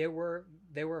there were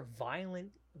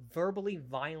verbally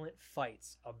violent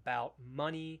fights about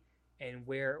money and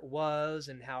where it was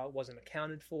and how it wasn't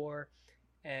accounted for,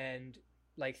 and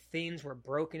like things were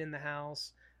broken in the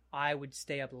house. I would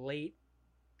stay up late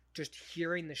just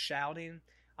hearing the shouting.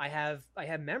 I have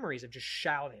memories of just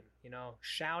shouting,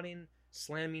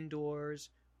 slamming doors,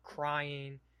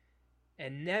 crying,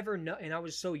 and never know. And I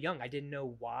was so young, I didn't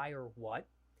know why or what,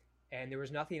 and there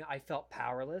was nothing. I felt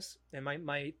powerless. And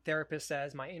my therapist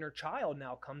says my inner child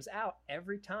now comes out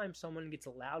every time someone gets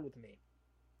loud with me,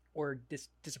 or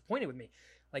disappointed with me.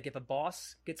 Like if a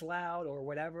boss gets loud or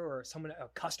whatever, or a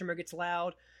customer gets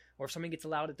loud, or if someone gets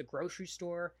loud at the grocery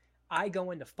store, I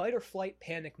go into fight or flight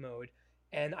panic mode,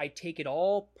 and I take it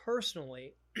all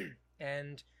personally.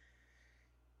 And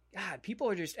God, people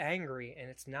are just angry, and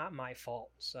it's not my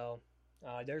fault. So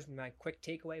there's my quick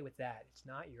takeaway with that. It's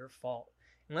not your fault.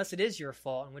 Unless it is your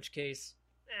fault, in which case,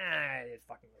 it's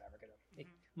fucking whatever.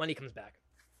 Money comes back.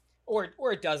 Or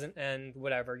it doesn't, and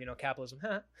whatever, capitalism.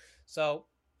 So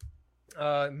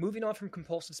moving on from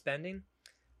compulsive spending,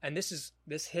 and this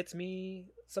hits me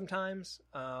sometimes,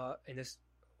 and this,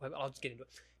 I'll just get into it.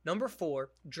 Number 4,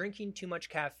 drinking too much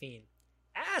caffeine.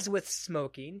 As with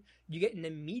smoking, you get an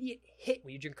immediate hit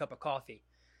when you drink a cup of coffee.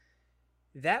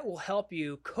 That will help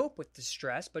you cope with the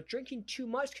stress, but drinking too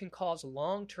much can cause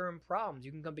long-term problems.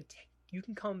 You can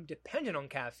become dependent on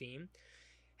caffeine,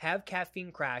 have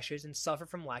caffeine crashes, and suffer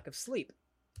from lack of sleep.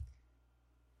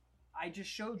 I just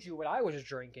showed you what I was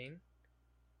drinking.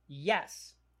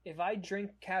 Yes, if I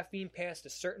drink caffeine past a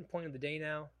certain point of the day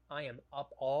now, I am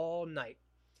up all night.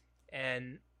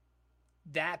 And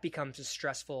that becomes a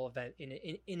stressful event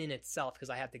in itself, because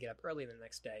I have to get up early the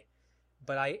next day.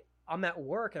 But I'm at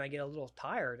work and I get a little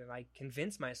tired, and I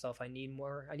convince myself I need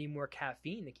more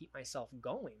caffeine to keep myself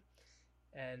going.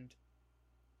 And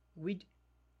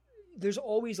there's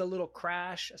always a little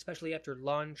crash, especially after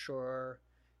lunch, or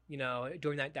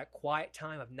during that quiet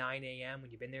time of 9 a.m.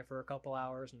 when you've been there for a couple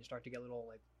hours and you start to get a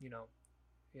little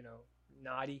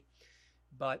naughty.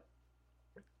 But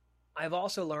I've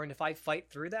also learned if I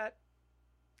fight through that,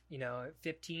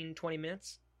 15, 20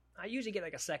 minutes, I usually get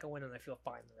like a second one and I feel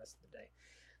fine the rest of the day.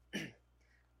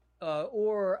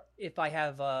 Or if I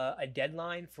have a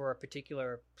deadline for a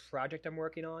particular project I'm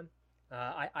working on,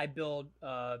 I build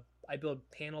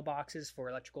panel boxes for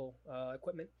electrical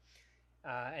equipment,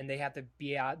 and they have to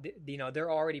be out. They're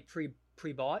already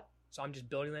pre-bought, so I'm just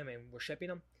building them and we're shipping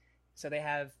them. So they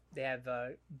have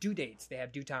due dates, they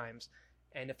have due times,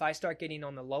 and if I start getting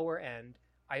on the lower end,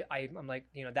 I'm like,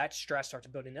 that stress starts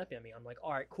building up in me. I'm like,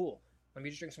 all right, cool. Let me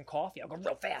just drink some coffee. I'll go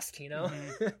real fast,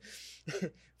 Mm-hmm.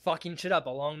 Fucking shit up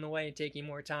along the way, taking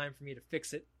more time for me to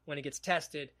fix it when it gets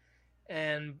tested,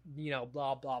 and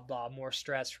blah blah blah, more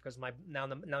stress because now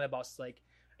my boss is like,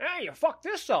 hey, you fucked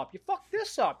this up.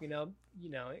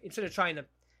 Instead of trying to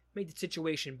make the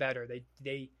situation better,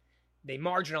 they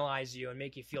marginalize you and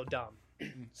make you feel dumb.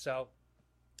 So,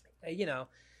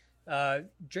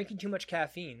 drinking too much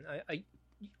caffeine.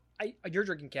 You're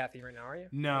drinking caffeine right now, are you?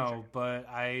 No, but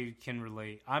I can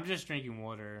relate. I'm just drinking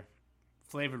water,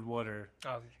 flavored water.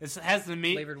 Oh, it has the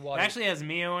meat. Flavored water. It actually has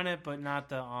Mio in it, but not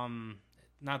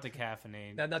the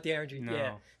caffeine. Not the energy. No.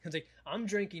 Yeah, it's like I'm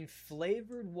drinking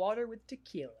flavored water with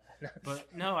tequila. But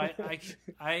no,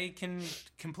 I can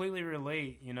completely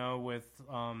relate. With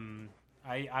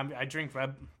I drink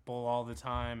Red Bull all the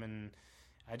time, and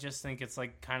I just think it's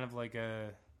kind of like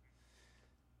a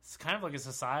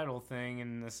societal thing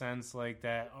in the sense like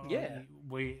that. Yeah.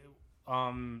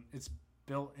 It's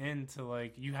built into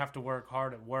you have to work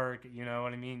hard at work. You know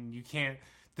what I mean? You can't.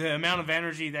 The amount of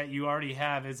energy that you already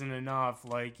have isn't enough.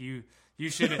 You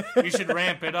should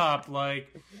ramp it up.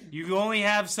 You only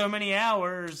have so many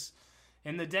hours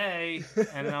in the day,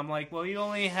 and I'm like, well, you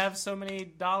only have so many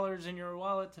dollars in your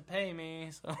wallet to pay me.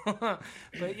 So,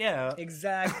 but yeah,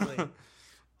 exactly.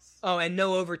 Oh, and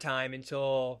no overtime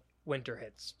until winter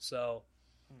hits. So,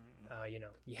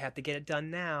 you have to get it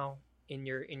done now in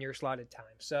your slotted time.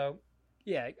 So,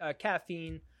 yeah,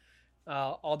 caffeine,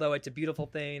 although it's a beautiful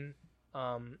thing,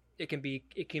 it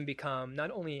can become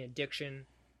not only an addiction,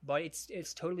 but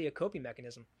it's totally a coping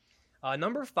mechanism.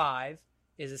 Number 5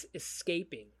 is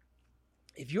escaping.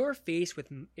 If you're faced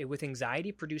with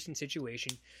anxiety-producing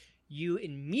situation, you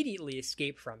immediately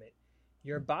escape from it.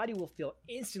 Your body will feel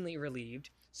instantly relieved.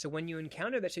 So when you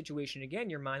encounter that situation again,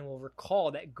 your mind will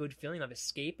recall that good feeling of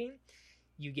escaping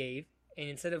you gave, and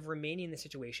instead of remaining in the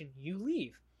situation, you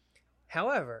leave.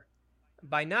 However,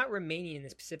 by not remaining in a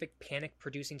specific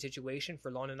panic-producing situation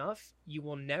for long enough, you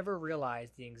will never realize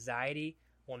the anxiety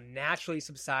will naturally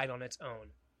subside on its own.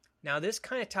 Now, this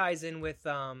kind of ties in with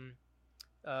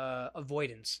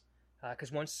avoidance,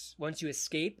 because once you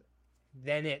escape,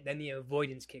 then the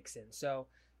avoidance kicks in. So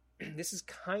this is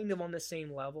kind of on the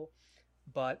same level,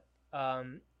 but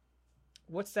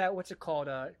what's it called?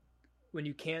 When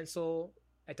you cancel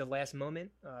at the last moment,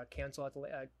 cancel at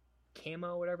the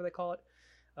camo, whatever they call it.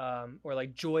 Or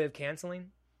like joy of canceling,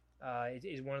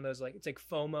 is one of those, like, it's like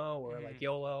FOMO or like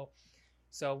YOLO.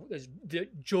 So there's the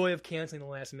joy of canceling the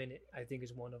last minute, I think,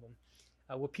 is one of them.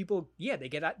 Where people, they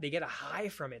get a high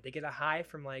from it. They get a high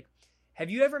from, like, have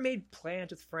you ever made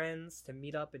plans with friends to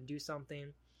meet up and do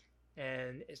something,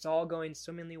 and it's all going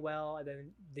swimmingly well, and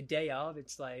then the day of,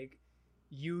 it's like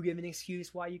you give an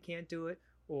excuse why you can't do it,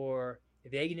 or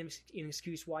they give an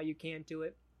excuse why you can't do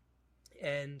it,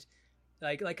 and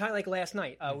like kind of like last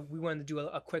night, we wanted to do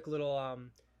a quick little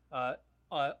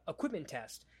equipment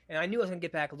test, and I knew I was gonna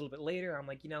get back a little bit later. I'm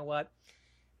like, you know what,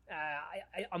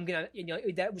 I'm gonna,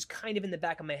 that was kind of in the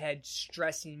back of my head,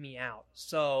 stressing me out.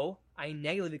 So I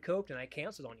negatively coped and I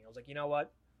canceled on you. I was like, you know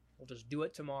what, we'll just do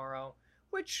it tomorrow,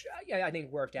 which I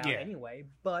think worked out anyway.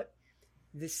 But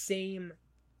the same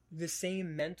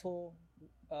mental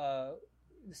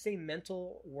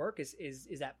work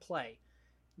is at play.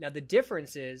 Now the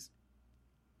difference is,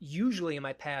 usually in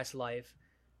my past life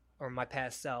or my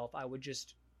past self, I would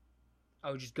just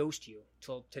ghost you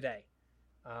till today.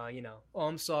 Oh,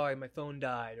 I'm sorry, my phone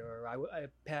died, or I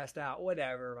passed out,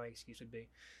 whatever my excuse would be.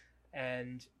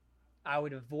 And I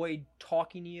would avoid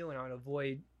talking to you, and I would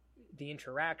avoid the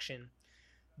interaction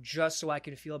just so I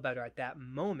could feel better at that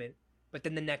moment. But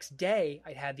then the next day,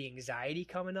 I'd have the anxiety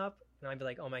coming up, and I'd be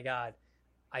like, oh my God,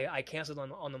 I canceled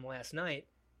on them last night.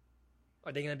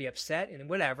 Are they going to be upset? And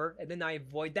whatever. And then I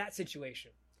avoid that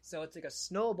situation. So it's like a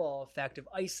snowball effect of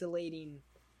isolating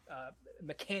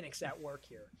mechanics at work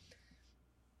here.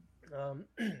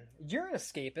 You're an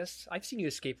escapist. I've seen you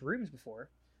escape rooms before.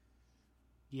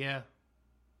 Yeah.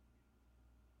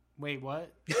 Wait,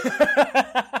 what?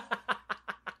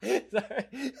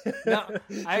 No,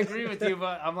 I agree with you,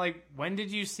 but I'm like, when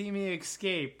did you see me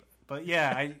escape? But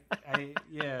yeah, I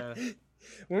yeah.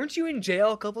 Weren't you in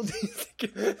jail a couple days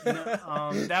ago?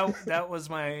 No, that was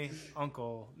my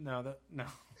uncle. No.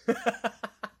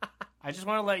 I just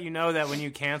want to let you know that when you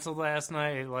canceled last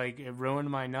night, it ruined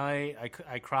my night.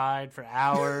 I cried for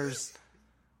hours.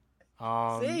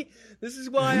 See, this is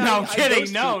why. No, I'm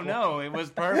kidding. No, it was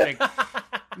perfect.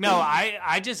 No,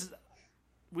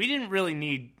 we didn't really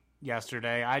need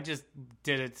yesterday. I just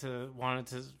did it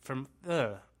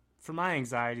for my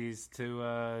anxieties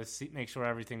to make sure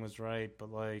everything was right. But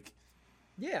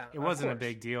it wasn't a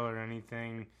big deal or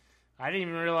anything. I didn't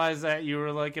even realize that you were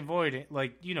avoiding,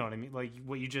 you know what I mean,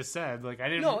 what you just said. I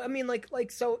didn't. No, I mean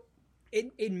so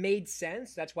it made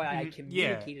sense. That's why I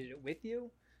communicated it with you.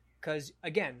 Because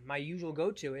again, my usual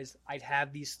go-to is I'd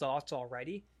have these thoughts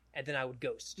already, and then I would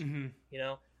ghost. Mm-hmm.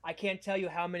 I can't tell you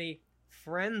how many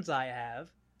friends I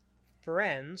have,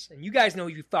 and you guys know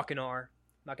who you fucking are.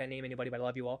 I'm not gonna name anybody, but I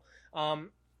love you all.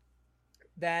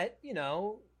 That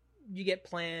you get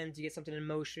plans, you get something in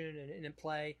motion and in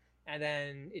play. And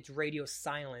then it's radio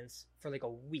silence for a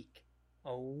week.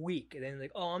 And then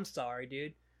oh, I'm sorry,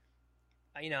 dude.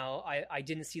 I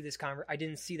didn't see this I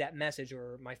didn't see that message,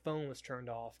 or my phone was turned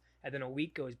off. And then a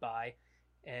week goes by,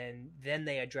 and then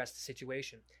they address the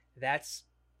situation. That's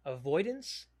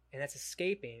avoidance, and that's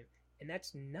escaping. And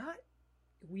that's not,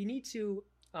 we need to,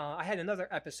 I had another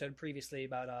episode previously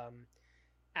about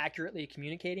accurately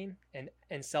communicating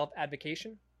and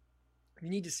self-advocation. You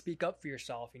need to speak up for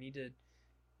yourself. You need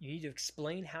to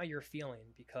explain how you're feeling,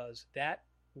 because that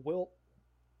will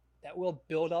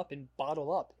build up and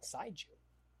bottle up inside you.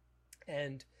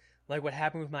 And like what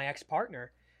happened with my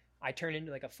ex-partner, I turned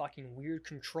into a fucking weird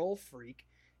control freak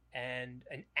and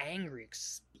an angry,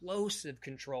 explosive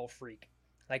control freak.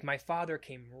 My father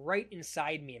came right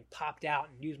inside me and popped out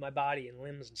and used my body and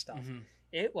limbs and stuff. Mm-hmm.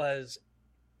 It was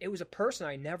a person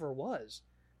I never was,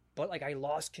 but I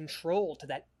lost control to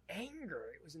that anger.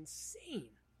 It was insane.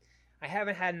 I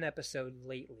haven't had an episode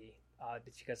lately,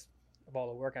 because of all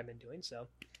the work I've been doing. So,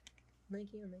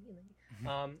 thank you.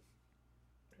 Mm-hmm.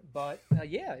 But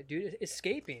yeah, dude,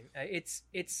 escaping.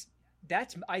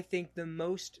 That's I think the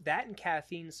most, that and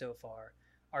caffeine so far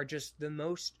are just the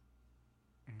most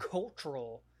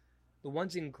cultural, the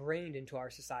ones ingrained into our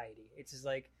society. It's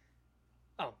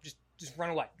just just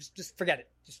run away, just forget it,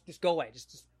 just go away,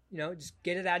 just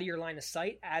get it out of your line of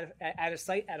sight, out of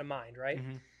sight, out of mind, right?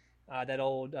 Mm-hmm. That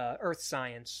old earth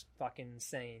science fucking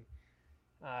saying.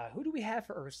 Who do we have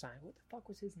for Earth sign? What the fuck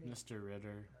was his name? Mr.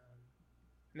 Ritter.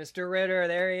 Mr. Ritter.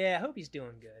 There, yeah. I hope he's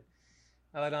doing good.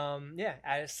 But yeah,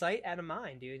 out of sight, out of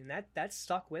mind, dude, and that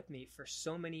stuck with me for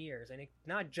so many years, and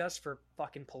not just for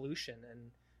fucking pollution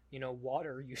and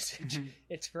water usage.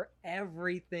 It's for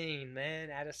everything,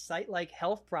 man. Out of sight, like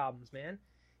health problems, man.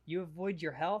 You avoid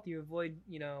your health, you avoid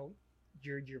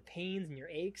your pains and your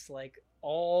aches, like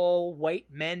all white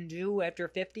men do after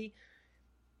 50.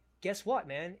 Guess what,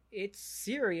 man? It's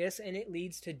serious, and it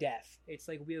leads to death. It's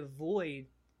like we avoid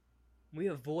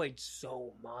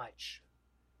so much.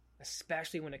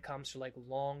 Especially when it comes to like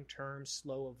long-term,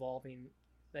 slow-evolving,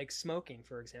 like smoking,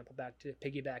 for example. Back to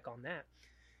piggyback on that,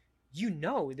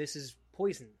 this is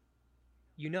poison,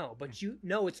 but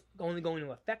it's only going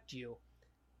to affect you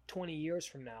 20 years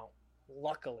from now,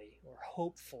 luckily or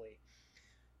hopefully.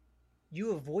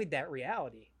 You avoid that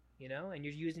reality, and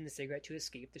you're using the cigarette to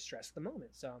escape the stress of the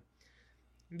moment. So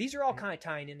these are all kind of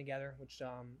tying in together,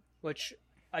 which.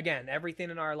 Again, everything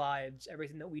in our lives,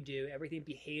 everything that we do, everything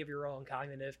behavioral and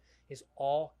cognitive is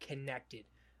all connected.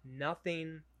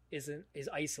 Nothing is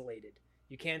isolated.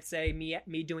 You can't say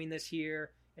me doing this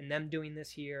here and them doing this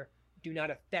here do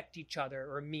not affect each other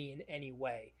or me in any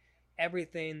way.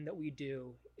 Everything that we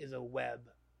do is a web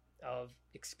of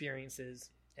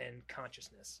experiences and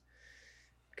consciousness.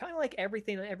 Kind of like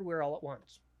Everything Everywhere All at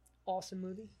Once. Awesome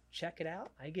movie. Check it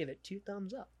out. I give it 2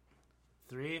 thumbs up.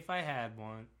 3 if I had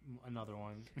another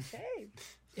one. Hey.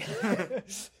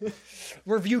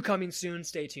 Review coming soon.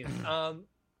 Stay tuned.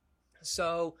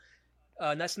 So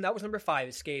that was number 5,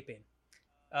 escaping.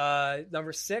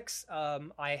 Number 6,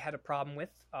 I had a problem with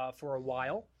for a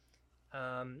while.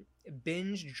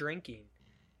 Binge drinking.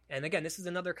 And again, this is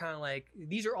another kind of like,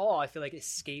 these are all, I feel like,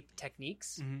 escape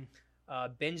techniques.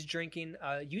 Mm-hmm. Binge drinking,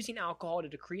 using alcohol to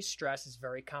decrease stress is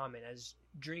very common, as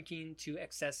drinking to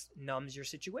excess numbs your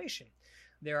situation.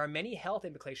 There are many health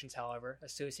implications, however,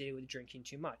 associated with drinking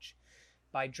too much.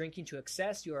 By drinking to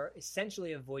excess, you are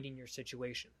essentially avoiding your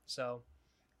situation. So,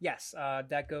 yes,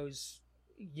 that goes,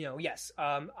 yes.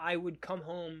 I would come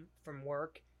home from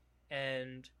work,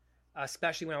 and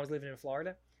especially when I was living in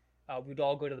Florida, we'd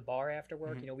all go to the bar after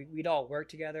work. Mm-hmm. We'd all work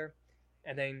together,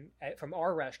 and then from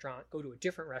our restaurant, go to a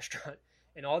different restaurant,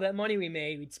 and all that money we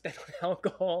made, we'd spend on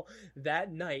alcohol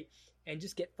that night and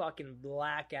just get fucking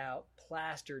blackout,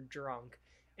 plastered drunk.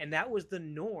 And that was the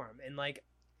norm. And like,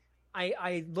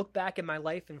 I look back at my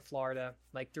life in Florida,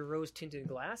 like through rose-tinted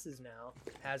glasses now,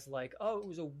 as like, oh, it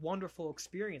was a wonderful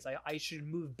experience. I should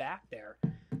move back there.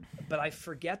 But I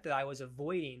forget that I was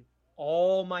avoiding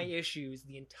all my issues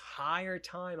the entire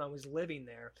time I was living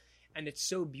there. And it's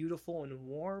so beautiful and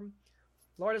warm.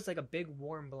 Florida's like a big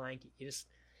warm blanket. You just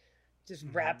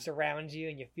mm-hmm. wraps around you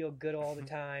and you feel good all the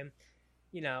time.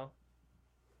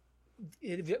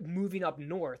 Moving up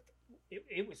north,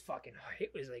 it was fucking hard.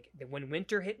 It was like when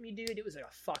winter hit me, dude, it was like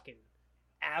a fucking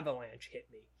avalanche hit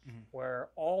me, mm-hmm. where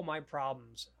all my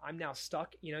problems, I'm now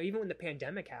stuck. Even when the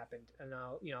pandemic happened, and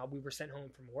we were sent home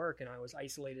from work, and I was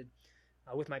isolated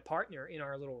with my partner in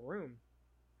our little room.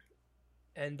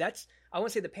 And I want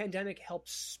to say the pandemic helped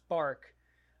spark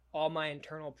all my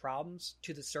internal problems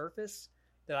to the surface,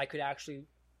 that I could actually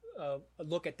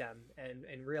look at them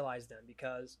and realize them.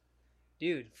 Because,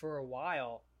 dude, for a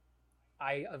while,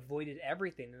 I avoided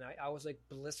everything, and I was like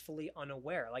blissfully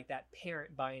unaware, like that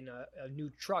parent buying a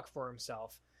new truck for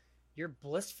himself. You're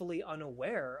blissfully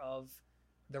unaware of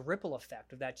the ripple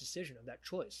effect of that decision, of that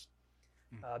choice.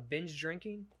 Binge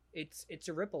drinking, it's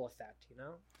a ripple effect.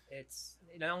 It's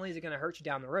not only is it going to hurt you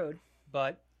down the road,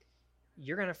 but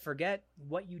you're going to forget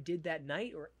what you did that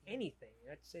night or anything.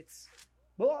 It's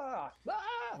blah, blah.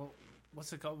 Well,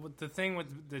 what's it called? The thing with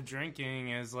the drinking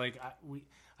is like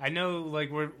I know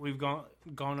like we've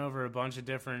gone over a bunch of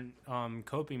different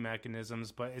coping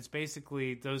mechanisms, but it's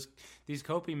basically these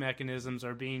coping mechanisms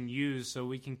are being used so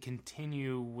we can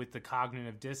continue with the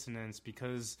cognitive dissonance,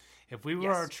 because if we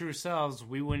were our true selves,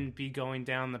 we wouldn't be going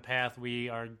down the path we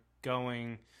are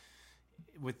going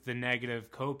with the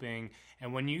negative coping.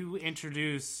 And when you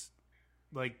introduce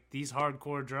like these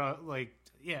hardcore drugs, like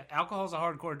alcohol is a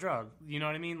hardcore drug. You know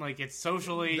what I mean? Like it's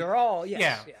socially, they're all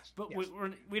yes. But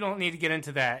we don't need to get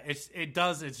into that. It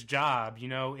does its job.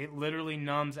 It literally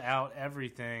numbs out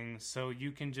everything, so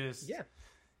you can just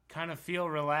kind of feel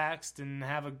relaxed and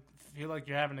feel like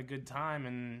you're having a good time.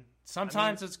 And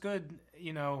sometimes it's good,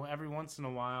 every once in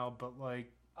a while. But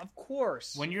like, of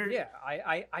course, when you're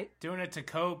I doing it to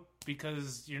cope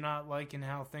because you're not liking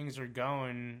how things are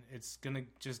going, it's gonna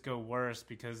just go worse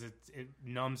because it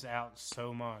numbs out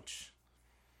so much.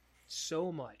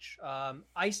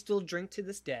 I still drink to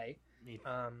this day.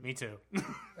 Me too.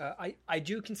 I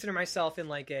do consider myself in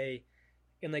like a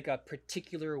in like a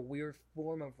particular weird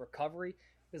form of recovery.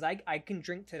 Because I can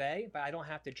drink today, but I don't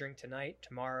have to drink tonight,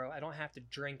 tomorrow. I don't have to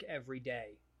drink every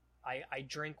day. I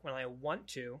drink when I want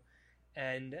to.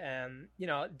 And, you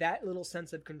know, that little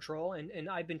sense of control. And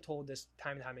I've been told this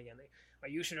time and time again,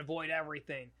 like, you should avoid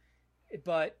everything.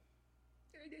 But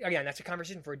again, that's a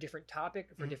conversation for a different topic,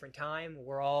 for a different time.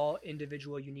 We're all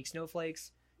individual, unique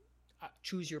snowflakes.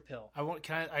 Choose your pill.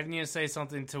 I need to say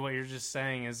something to what you're just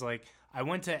saying is like, I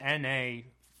went to NA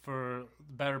for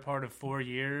the better part of 4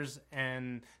 years,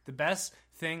 and the best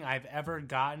thing I've ever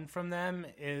gotten from them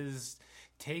is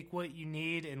take what you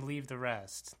need and leave the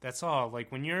rest. That's all.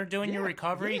 Like when you're doing your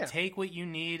recovery, take what you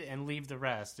need and leave the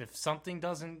rest. If something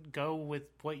doesn't go with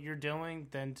what you're doing,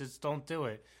 then just don't do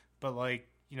it. But like,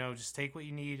 you know, just take what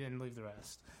you need and leave the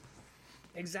rest.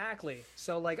 Exactly.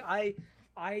 So like I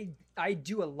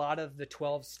do a lot of the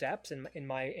 12 steps in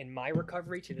my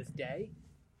recovery to this day.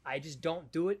 I just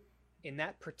don't do it in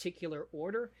that particular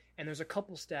order, and there's a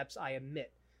couple steps I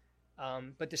omit.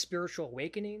 But the spiritual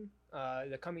awakening,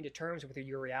 the coming to terms with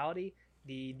your reality,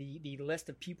 the list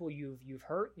of people you've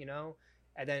hurt, you know,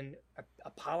 and then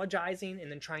apologizing,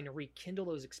 and then trying to rekindle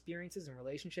those experiences and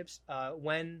relationships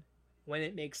when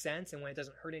it makes sense and when it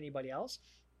doesn't hurt anybody else.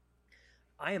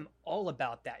 I am all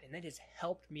about that, and that has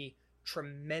helped me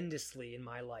tremendously in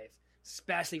my life,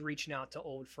 especially reaching out to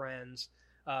old friends,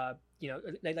 you know,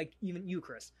 like even you,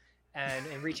 Chris, and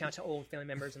reaching out to old family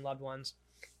members and loved ones.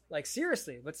 Like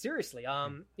seriously,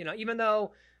 you know, even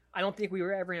though I don't think we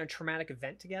were ever in a traumatic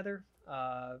event together,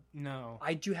 no,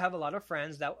 I do have a lot of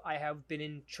friends that I have been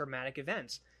in traumatic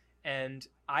events, and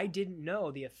I didn't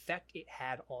know the effect it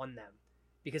had on them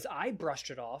because I brushed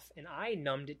it off and I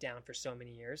numbed it down for so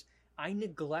many years. I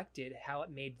neglected how it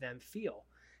made them feel.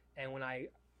 And when I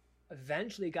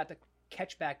eventually got to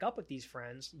catch back up with these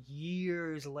friends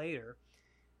years later,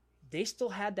 they still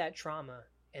had that trauma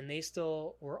and they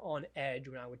still were on edge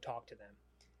when I would talk to them.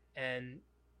 And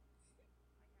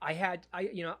I had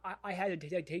to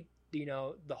take, you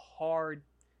know, the hard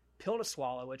pill to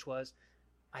swallow, which was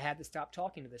I had to stop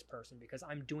talking to this person because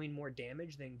I'm doing more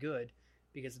damage than good,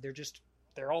 because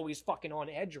they're always fucking on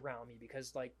edge around me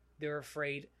because like they're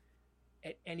afraid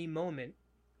at any moment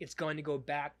it's going to go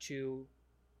back to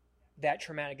that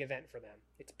traumatic event for them.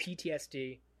 It's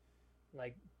PTSD,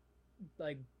 like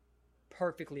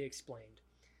perfectly explained.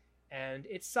 And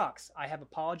it sucks. I have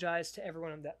apologized to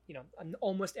everyone that, you know,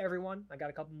 almost everyone. I got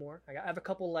a couple more. I have a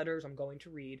couple letters I'm going to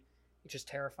read. It just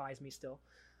terrifies me still.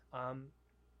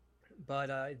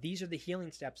 But these are the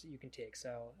healing steps that you can take.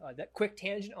 So that quick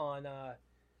tangent on,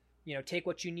 you know, take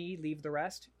what you need, leave the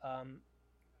rest.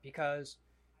 Because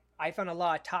I found a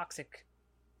lot of toxic,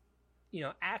 you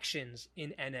know, actions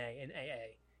in NA and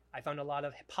AA. I found a lot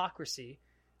of hypocrisy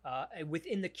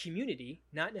within the community,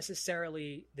 not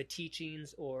necessarily the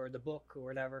teachings or the book or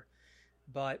whatever,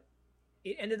 but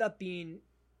it ended up being,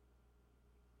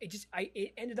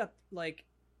 it ended up like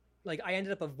I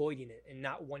ended up avoiding it and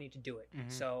not wanting to do it. Mm-hmm.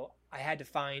 So I had to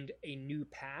find a new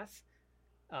path,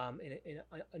 in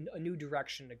a new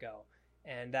direction to go.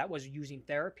 And that was using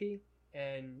therapy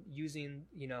and using,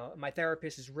 you know, my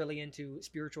therapist is really into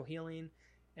spiritual healing,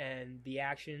 and the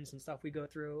actions and stuff we go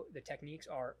through, the techniques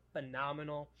are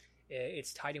phenomenal.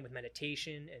 It's tied in with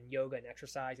meditation and yoga and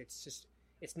exercise.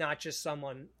 It's not just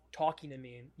someone talking to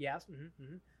me and yes. Mm-hmm,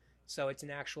 mm-hmm. So it's an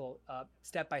actual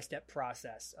step-by-step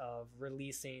process of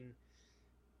releasing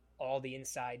all the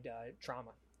inside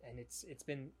trauma. And it's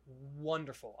been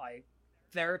wonderful.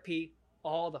 Therapy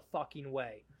all the fucking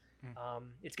way.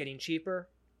 It's getting cheaper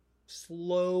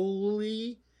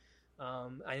slowly.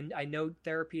 I know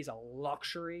therapy is a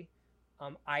luxury.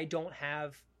 I don't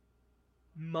have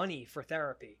money for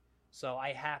therapy, so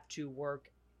I have to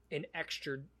work an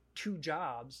extra 2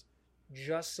 jobs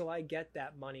just so I get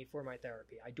that money for my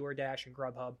therapy. I DoorDash and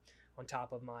Grubhub on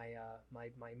top of my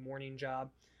my morning job,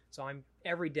 so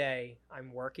every day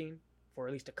I'm working for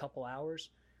at least a couple hours,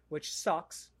 which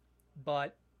sucks,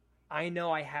 but I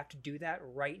know I have to do that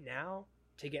right now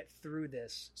to get through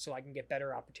this so I can get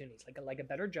better opportunities, like a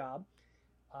better job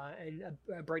and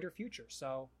a brighter future.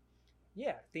 So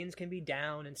yeah, things can be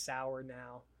down and sour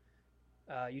now.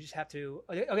 You just have to,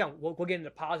 we'll get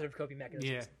into positive coping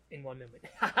mechanisms in 1 minute.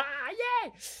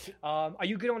 Yay! Are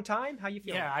you good on time? How you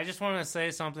feeling? Yeah, I just want to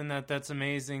say something that's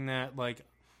amazing that like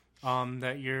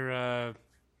that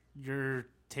you're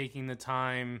taking the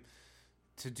time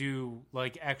to do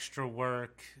like extra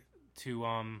work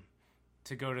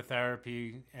to go to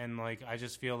therapy, and like I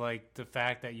just feel like the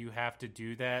fact that you have to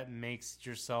do that makes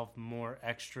yourself more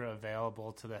extra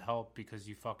available to the help because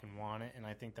you fucking want it, and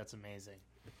I think that's amazing.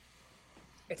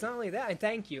 It's not only that, and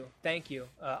thank you.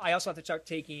 I also have to start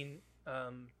taking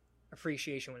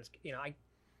appreciation when it's,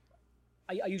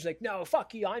 I usually like, no,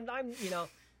 fuck you, I'm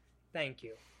thank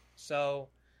you. So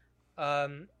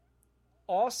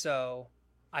also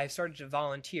I've started to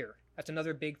volunteer. That's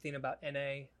another big thing about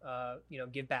NA.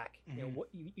 Give back. Mm-hmm.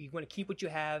 You want to keep what you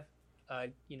have,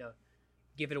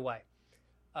 give it away.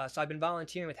 So I've been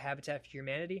volunteering with Habitat for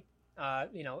Humanity,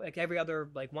 like every other,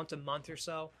 like once a month or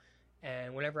so,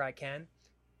 and whenever I can.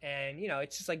 And,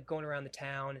 it's just like going around the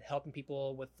town and helping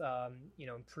people with,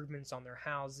 improvements on their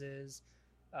houses,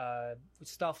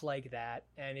 stuff like that.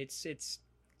 And it's,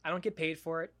 I don't get paid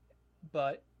for it,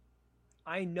 but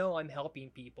I know I'm helping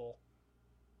people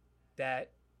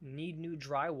that need new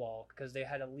drywall because they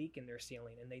had a leak in their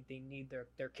ceiling and they need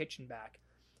their kitchen back.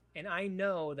 And I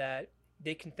know that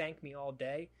they can thank me all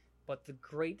day, but the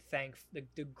greatness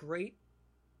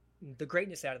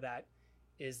out of that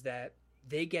is that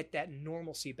they get that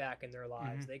normalcy back in their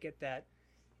lives. Mm-hmm.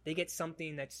 They get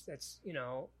something that's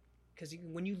because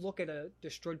when you look at a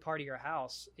destroyed part of your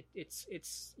house,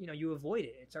 it's you avoid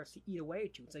it. It starts to eat away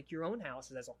at you. It's like your own house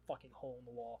has a fucking hole in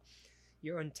the wall,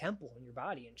 your own temple in your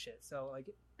body and shit. So like,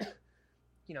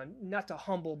 not to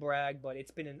humble brag, but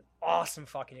it's been an awesome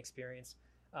fucking experience.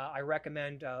 I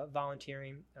recommend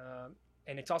volunteering,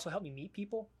 and it's also helped me meet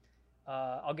people.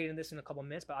 I'll get into this in a couple of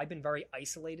minutes, but I've been very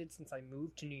isolated since I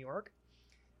moved to New York.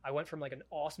 I went from like an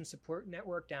awesome support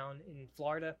network down in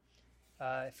Florida,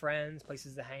 friends,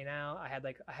 places to hang out. I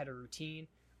had a routine,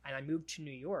 and I moved to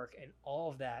New York, and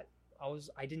all of that,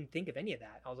 I didn't think of any of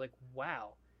that. I was like,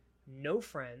 wow, no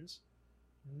friends,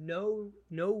 no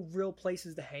real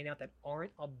places to hang out that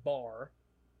aren't a bar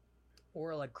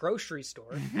or a grocery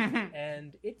store.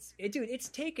 And it's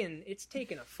taken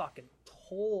a fucking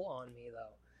toll on me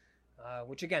though,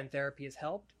 which again, therapy has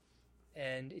helped,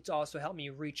 and it's also helped me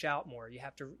reach out more. You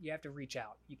have to reach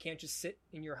out. You can't just sit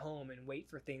in your home and wait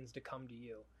for things to come to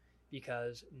you,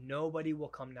 because nobody will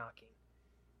come knocking.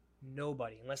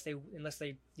 Nobody, unless they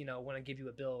want to give you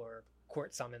a bill or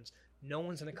court summons. No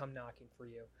one's going to come knocking for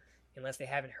you unless they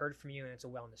haven't heard from you and it's a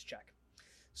wellness check.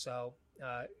 So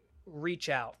reach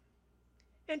out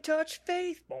and touch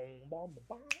faith. Boom, boom,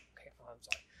 boom. Okay, I'm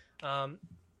sorry.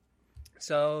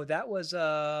 So that was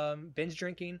binge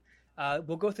drinking.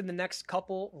 We'll go through the next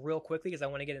couple real quickly because I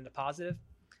want to get into positive.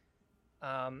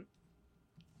 And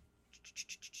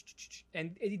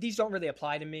these don't really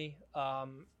apply to me,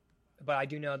 but I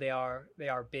do know they are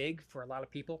big for a lot of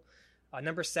people.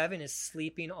 Number 7 is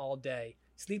sleeping all day.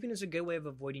 Sleeping is a good way of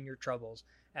avoiding your troubles,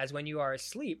 as when you are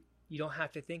asleep, you don't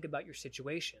have to think about your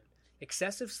situation.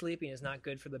 Excessive sleeping is not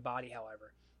good for the body,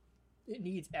 however. It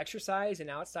needs exercise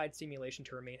and outside stimulation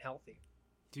to remain healthy.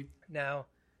 Now,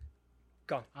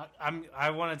 go on. I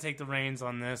want to take the reins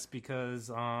on this because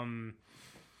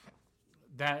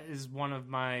that is one of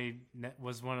my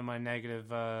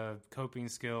negative coping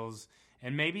skills.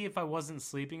 And maybe if I wasn't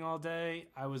sleeping all day,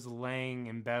 I was laying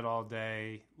in bed all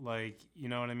day. Like, you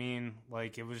know what I mean?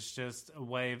 Like, it was just a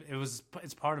way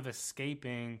it's part of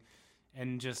escaping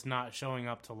and just not showing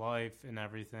up to life and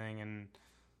everything. And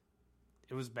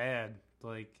it was bad.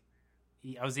 Like,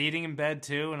 I was eating in bed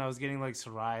too, and I was getting like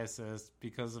psoriasis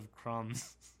because of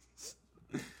crumbs.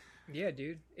 Yeah,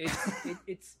 dude.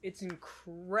 It's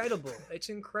incredible. It's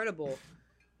incredible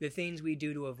the things we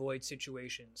do to avoid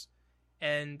situations.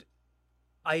 And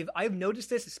I've noticed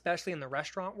this, especially in the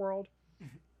restaurant world,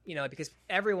 because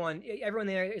everyone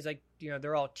there is like,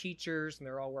 they're all teachers and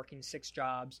they're all working 6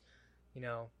 jobs,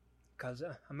 because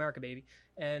America, baby.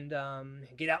 And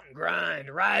get out and grind,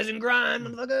 rise and grind,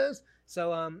 motherfuckers.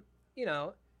 So,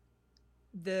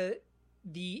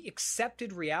 the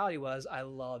accepted reality was I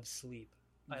love sleep.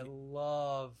 I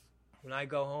love when I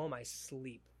go home, I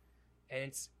sleep.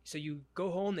 And so you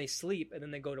go home, they sleep, and then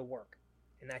they go to work.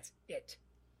 And that's it.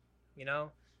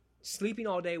 Sleeping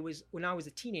all day was, when I was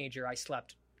a teenager, I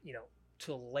slept,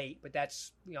 till late, but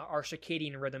that's, our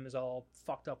circadian rhythm is all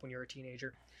fucked up when you're a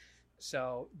teenager.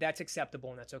 So that's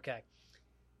acceptable and that's okay.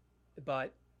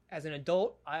 But as an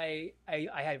adult, I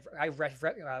have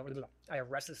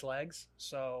restless legs.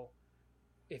 So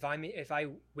if I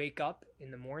wake up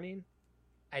in the morning,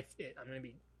 I'm going to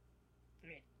be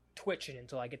twitching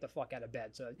until I get the fuck out of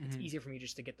bed. So it's easier for me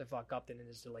just to get the fuck up than it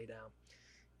is to lay down,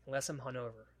 unless I'm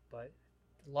hungover. But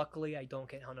luckily, I don't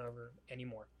get hungover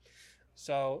anymore.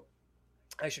 So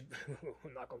I should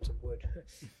knock on some wood.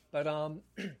 But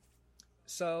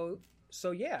so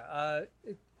yeah.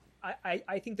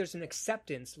 I think there's an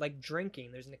acceptance, like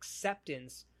drinking. There's an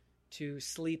acceptance to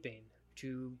sleeping,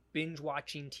 to binge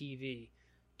watching TV,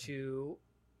 to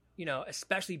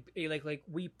especially like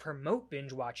we promote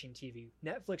binge watching TV.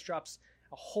 Netflix drops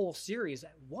a whole series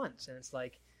at once, and it's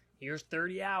like, here's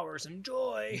 30 hours,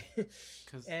 enjoy.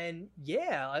 And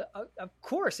yeah, of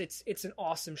course it's an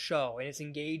awesome show and it's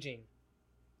engaging,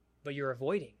 but you're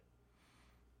avoiding,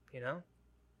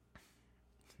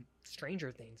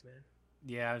 Stranger Things, man.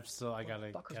 Yeah, I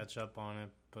gotta catch up on it,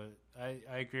 but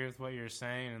I agree with what you're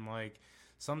saying, and like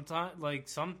sometimes, like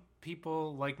some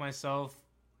people like myself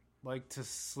like to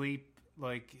sleep,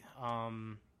 like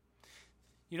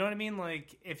you know what I mean?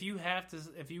 Like if you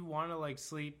want to like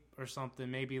sleep or something,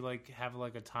 maybe like have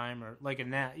like a timer, like a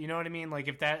nap. You know what I mean? Like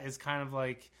if that is kind of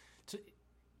like,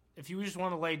 if you just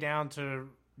want to lay down to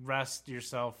rest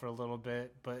yourself for a little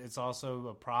bit, but it's also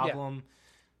a problem.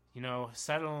 Yeah.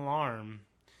 Set an alarm.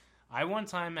 I one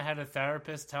time had a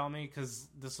therapist tell me, because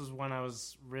this was when I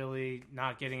was really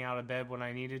not getting out of bed when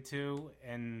I needed to,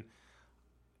 and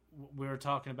we were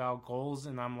talking about goals,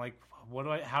 and I'm like,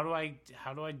 how do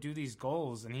I do these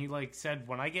goals? And he like said,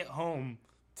 when I get home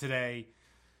today,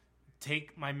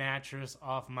 take my mattress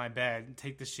off my bed,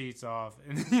 take the sheets off,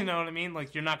 and you know what I mean?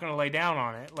 Like you're not going to lay down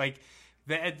on it. Like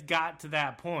it got to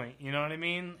that point, you know what I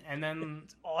mean? And then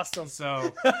it's awesome.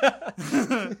 So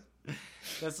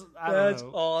that's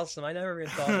awesome. I never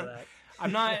even thought of that.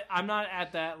 I'm not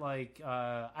at that, like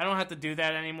I don't have to do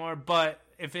that anymore, but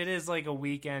if it is like a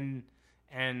weekend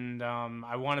and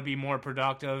I want to be more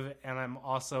productive and I'm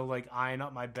also like eyeing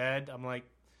up my bed, I'm like,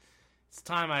 it's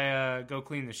time I go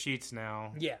clean the sheets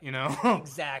now. Yeah.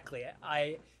 Exactly.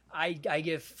 I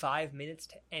give 5 minutes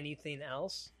to anything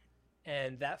else,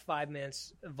 and that 5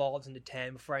 minutes evolves into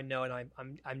 10 before I know it.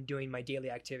 I'm doing my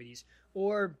daily activities.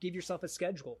 Or give yourself a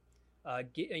schedule.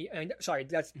 Sorry,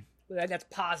 that's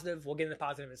positive. We'll get into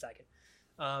positive in a second.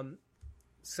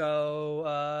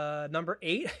 So number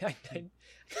 8, I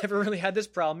never really had this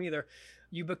problem either.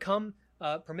 You become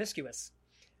promiscuous.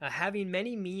 Having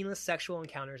many meaningless sexual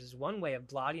encounters is one way of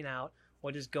blotting out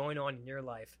what is going on in your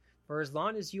life. For as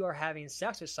long as you are having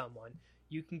sex with someone,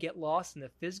 you can get lost in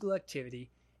the physical activity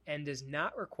and does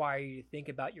not require you to think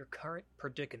about your current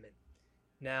predicament.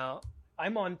 Now,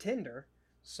 I'm on Tinder,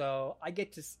 so I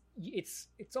get to. It's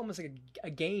almost like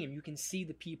a game. You can see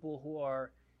the people who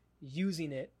are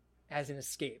using it as an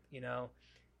escape,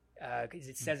 because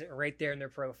it says it right there in their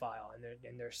profile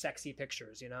and their sexy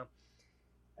pictures,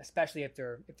 especially if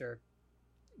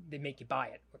they make you buy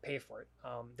it or pay for it.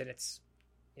 Then it's,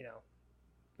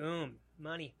 boom,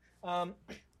 money.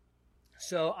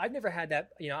 So I've never had that.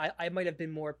 I might have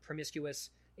been more promiscuous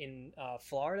in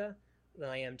Florida than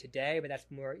I am today, but that's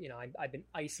more, I've been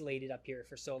isolated up here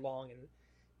for so long,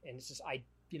 and it's just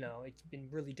it's been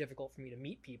really difficult for me to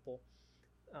meet people.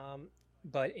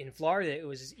 But in Florida, it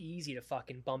was just easy to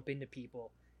fucking bump into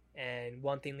people, and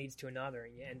one thing leads to another,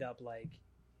 and they end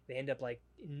up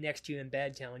next to you in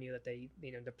bed telling you that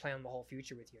they're planning the whole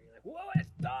future with you. And you're like, what?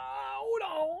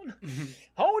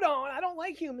 Hold on, I don't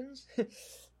like humans.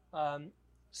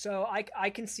 So I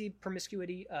can see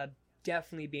promiscuity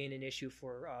definitely being an issue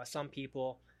for some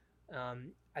people.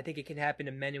 I think it can happen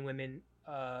to men and women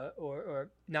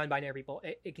or non-binary people.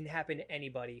 It can happen to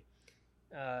anybody.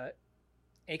 And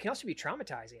it can also be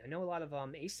traumatizing. I know a lot of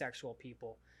asexual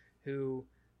people who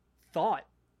thought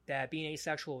that being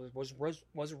asexual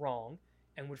was wrong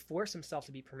and would force themselves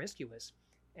to be promiscuous.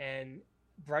 And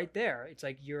right there, it's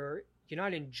like you're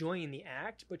not enjoying the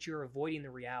act, but you're avoiding the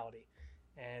reality.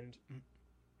 And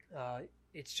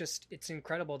it's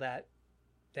incredible that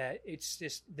it's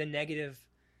just the negative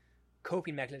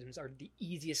coping mechanisms are the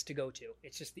easiest to go to.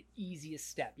 It's just the easiest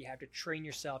step. You have to train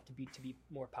yourself to be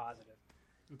more positive.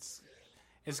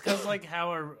 It's because like how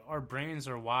our brains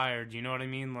are wired, you know what I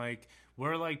mean? Like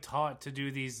we're like taught to do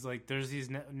these, like there's these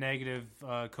negative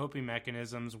coping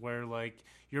mechanisms where like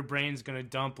your brain's gonna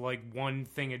dump like one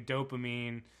thing of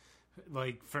dopamine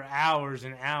like for hours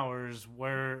and hours,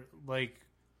 where like,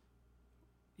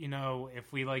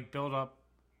 if we like build up,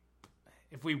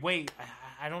 if we wait,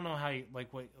 I don't know how you,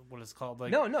 like what it's called.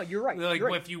 Like no, you're right. Like you're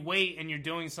right. If you wait and you're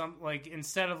doing something, like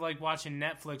instead of like watching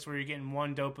Netflix where you're getting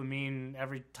one dopamine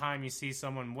every time you see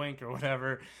someone wink or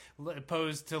whatever,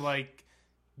 opposed to like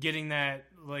getting that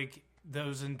like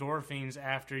those endorphins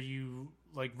after you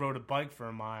like rode a bike for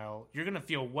a mile, you're gonna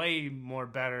feel way more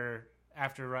better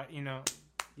after,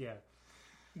 yeah.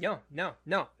 No.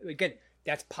 Again,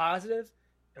 that's positive,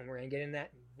 and we're gonna get in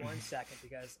that in 1 second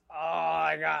because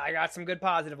I got some good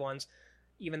positive ones,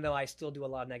 even though I still do a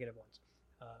lot of negative ones.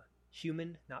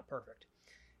 Human, not perfect.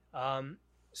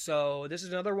 So this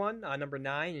is another one. Number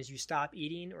 9 is you stop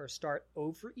eating or start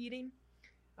overeating.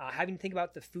 Having to think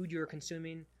about the food you're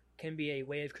consuming can be a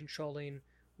way of controlling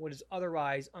what is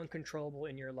otherwise uncontrollable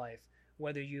in your life.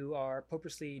 Whether you are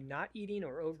purposely not eating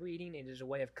or overeating, it is a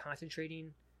way of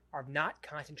not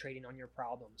concentrating on your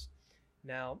problems.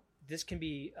 Now, this can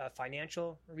be a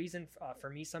financial reason for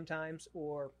me sometimes,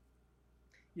 or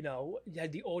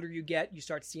the older you get, you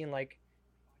start seeing like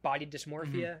body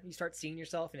dysmorphia. You start seeing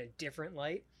yourself in a different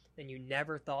light than you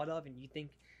never thought of, and you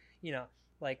think,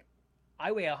 like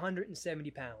I weigh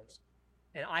 170 pounds,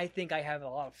 and I think I have a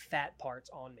lot of fat parts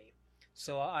on me.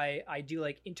 So I do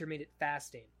like intermittent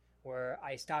fasting, where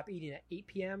I stop eating at 8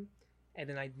 p.m. and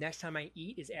then next time I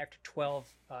eat is after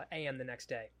 12 a.m. the next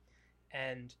day.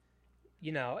 And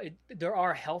there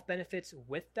are health benefits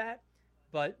with that,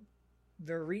 but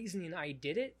the reasoning I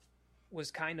did it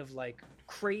was kind of like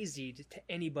crazy to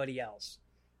anybody else.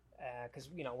 Because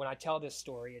when I tell this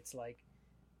story, it's like,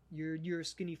 you're a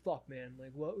skinny fuck, man.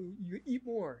 Like, well, you eat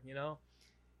more,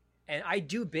 And I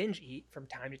do binge eat from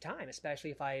time to time,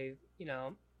 especially if I,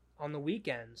 on the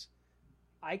weekends.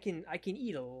 I can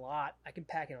eat a lot. I can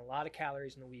pack in a lot of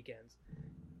calories on the weekends,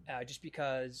 just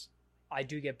because I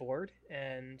do get bored,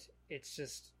 and it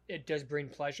does bring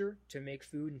pleasure to make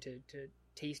food and to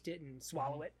taste it and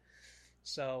swallow it.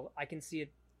 So I can see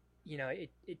it,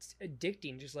 it's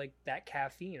addicting, just like that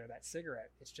caffeine or that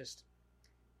cigarette. It's just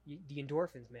the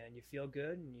endorphins, man. You feel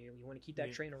good, and you want to keep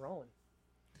that train rolling.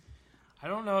 I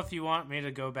don't know if you want me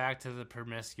to go back to the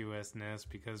promiscuousness,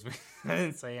 because I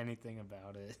didn't say anything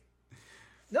about it.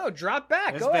 No, drop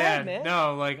back. Go ahead, man.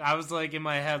 No, like I was like in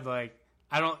my head, like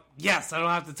I don't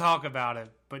have to talk about it,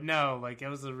 but no, like it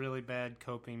was a really bad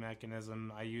coping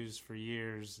mechanism I used for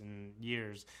years and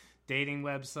years. Dating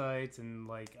websites and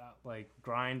like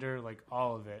Grindr, like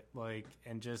all of it, like,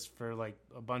 and just for like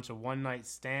a bunch of one night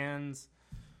stands,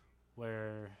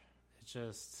 where it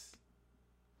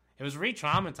was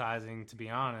re-traumatizing, to be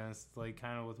honest, like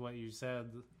kind of with what you said,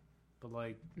 but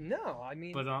like no, I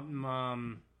mean, but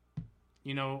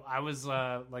I was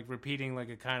like repeating like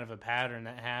a kind of a pattern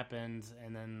that happened,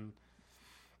 and then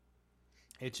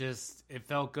it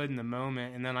felt good in the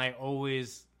moment, and then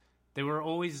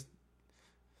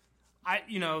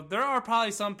there are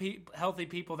probably some healthy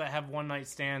people that have one night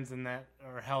stands and that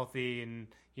are healthy, and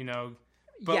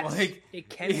but yes, like it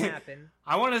can happen.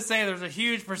 I want to say there's a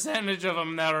huge percentage of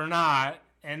them that are not,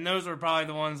 and those are probably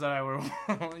the ones that I were,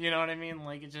 you know what I mean?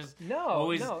 Like it just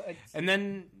and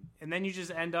then you just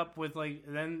end up with like,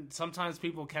 then sometimes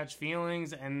people catch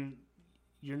feelings, and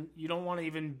you don't want to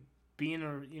even be in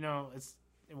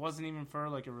it wasn't even for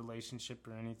like a relationship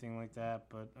or anything like that,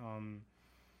 but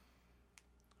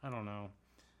I don't know.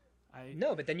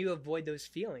 No, but then you avoid those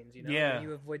feelings, Yeah. And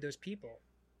you avoid those people.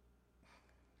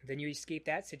 Then you escape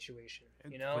that situation,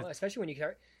 especially when you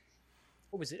start,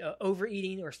 what was it,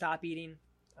 overeating or stop eating.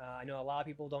 I know a lot of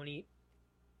people don't eat,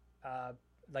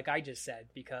 like I just said,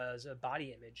 because of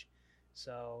body image.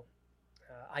 So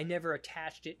I never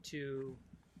attached it to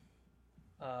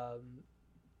an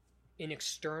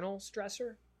external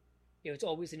stressor. It was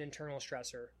always an internal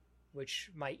stressor, which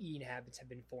my eating habits have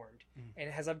been formed.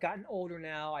 And as I've gotten older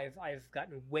now, I've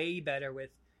gotten way better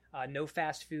with no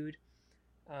fast food.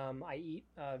 I eat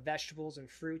vegetables and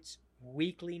fruits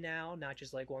weekly now, not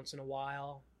just like once in a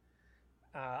while.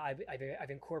 I've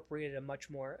incorporated a much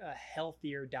more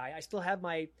healthier diet. I still have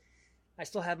my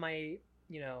my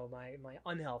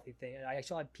unhealthy thing. I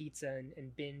still have pizza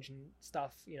and binge and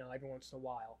stuff, every once in a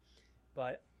while.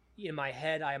 But in my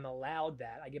head, I am allowed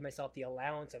that. I give myself the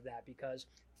allowance of that, because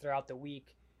throughout the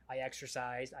week I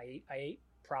exercised, I ate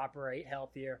proper, I ate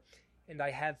healthier, and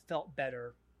I have felt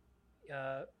better.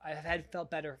 I have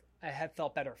felt better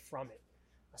from it,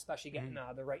 especially getting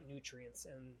the right nutrients,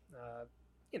 and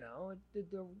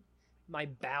my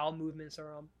bowel movements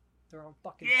they're on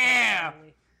fucking yeah.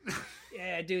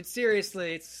 Yeah, dude,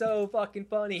 seriously, it's so fucking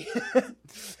funny.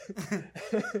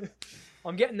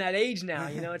 I'm getting that age now,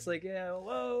 it's like, yeah,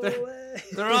 whoa.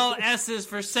 They're all S's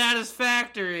for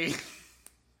satisfactory.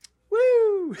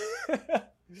 Woo!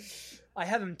 I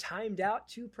have them timed out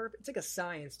too perfect. It's like a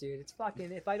science, dude. It's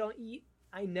fucking, if I don't eat,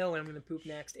 I know when I'm going to poop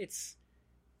next. It's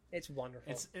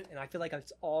wonderful. And I feel like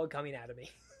it's all coming out of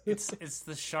me. It's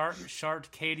the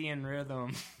Sharkadian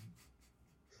rhythm.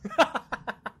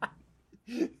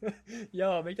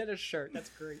 Yo, make that a shirt. That's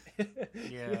great.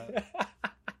 Yeah.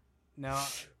 No.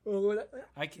 Would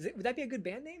that be a good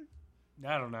band name?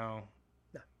 I don't know.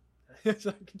 No.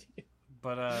 So continue.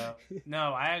 But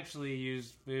no, I actually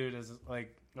use food as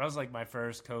like, that was like my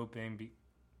first coping.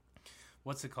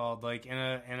 What's it called? Like in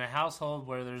a household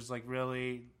where there's like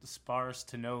really sparse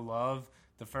to no love,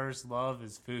 the first love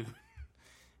is food.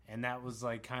 And that was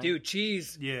like kind of, dude,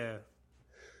 cheese. Yeah.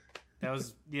 That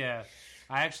was, yeah.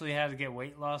 I actually had to get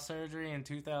weight loss surgery in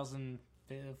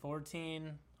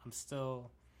 2014. I'm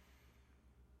still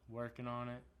working on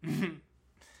it.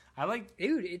 I like,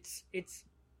 dude, it's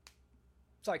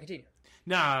sorry, continue.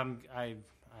 No,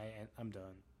 I'm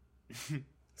done.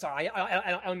 Sorry,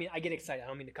 I don't mean I get excited. I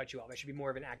don't mean to cut you off. I should be more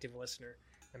of an active listener.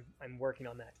 I'm working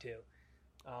on that too.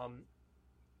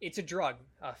 It's a drug.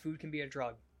 Food can be a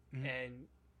drug, and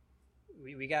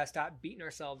we gotta stop beating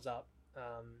ourselves up.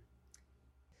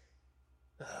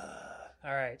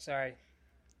 All right, sorry.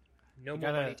 No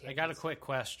more money tangents. I got a quick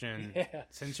question. Yeah.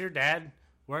 Since your dad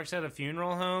works at a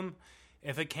funeral home,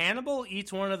 if a cannibal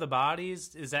eats one of the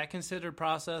bodies, is that considered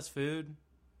processed food?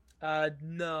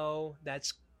 No,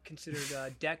 that's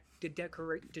considered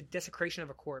desecration of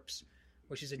a corpse,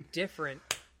 which is a different.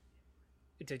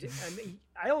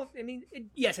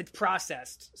 Yes, it's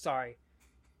processed. Sorry.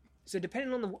 So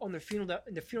depending on the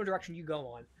funeral direction you go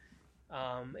on,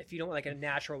 if you don't like a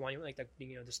natural one, you want like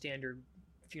the standard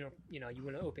funeral, you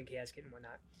want an open casket and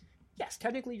whatnot. Yes,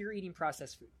 technically you're eating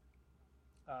processed food.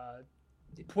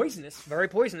 Poisonous, very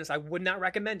poisonous. I would not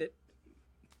recommend it.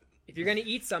 If you're going to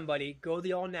eat somebody, go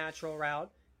the all natural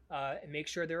route, and make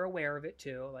sure they're aware of it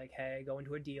too. Like, hey, go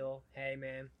into a deal. Hey,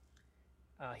 man,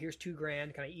 here's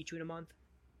 $2,000. Can I eat you in a month?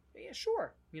 Yeah,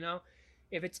 sure.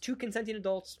 If it's 2 consenting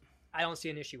adults, I don't see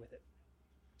an issue with it.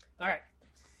 All right.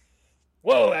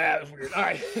 Whoa, that was weird. All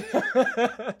right.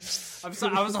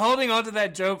 I was holding on to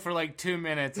that joke for like 2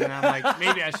 minutes, and I'm like,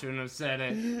 maybe I shouldn't have said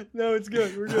it. No, it's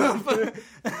good. We're good.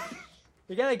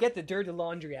 You gotta get the dirty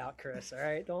laundry out, Chris. All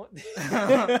right, don't.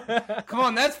 Come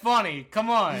on, that's funny. Come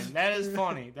on, that is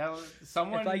funny. That was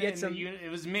someone.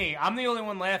 It was me. I'm the only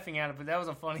one laughing at it, but that was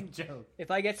a funny joke.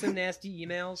 If I get some nasty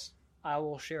emails, I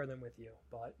will share them with you.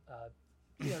 But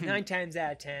 9 times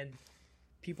out of 10,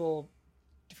 people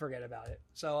forget about it.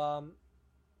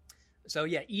 So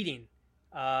yeah, eating,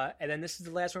 and then this is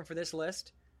the last one for this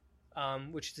list,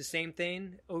 which is the same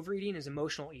thing. Overeating is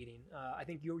emotional eating. I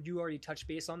think you already touched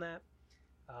base on that.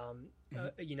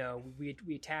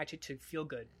 We attach it to feel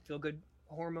good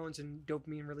hormones and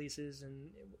dopamine releases and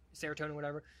serotonin,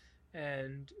 whatever,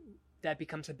 and that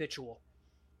becomes habitual.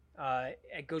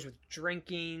 It goes with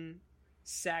drinking,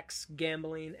 sex,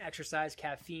 gambling, exercise,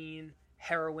 caffeine,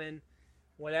 heroin,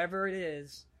 whatever it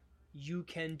is. You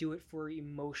can do it for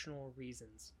emotional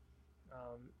reasons.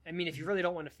 If you really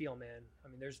don't want to feel, man,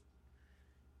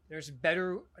 there's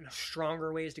better and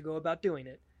stronger ways to go about doing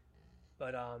it.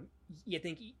 But you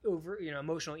think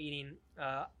emotional eating,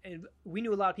 and we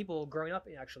knew a lot of people growing up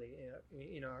actually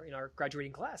in our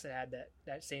graduating class that had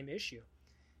that same issue.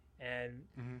 And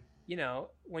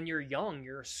when you're young,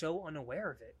 you're so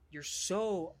unaware of it.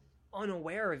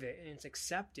 And it's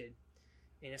accepted.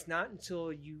 And it's not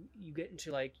until you get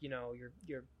into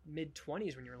your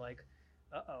mid-20s when you're like,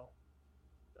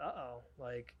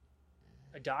 like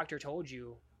a doctor told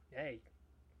you, hey,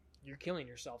 you're killing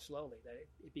yourself slowly, that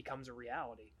it becomes a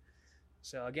reality.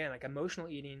 So again, like emotional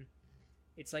eating,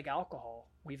 it's like alcohol.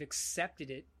 We've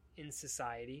accepted it in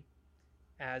society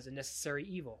as a necessary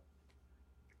evil.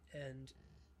 And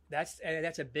that's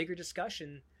a bigger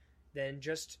discussion than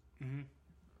just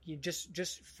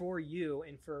for you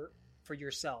and for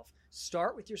yourself.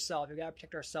 Start with yourself. You got to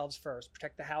protect ourselves first.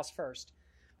 Protect the house first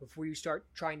before you start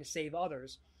trying to save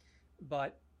others.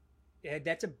 But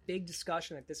that's a big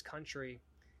discussion that this country,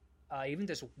 even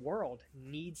this world,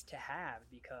 needs to have,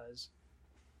 because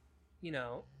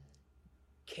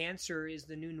cancer is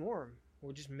the new norm.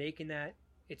 We're just making that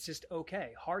it's just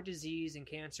okay. Heart disease and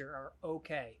cancer are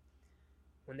okay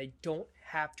when they don't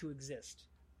have to exist.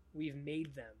 We've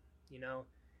made them.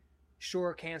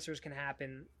 Sure, cancers can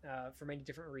happen for many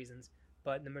different reasons,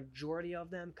 but the majority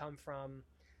of them come from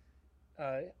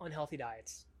unhealthy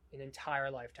diets an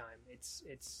entire lifetime. It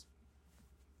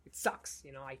sucks.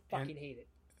 I fucking hate it.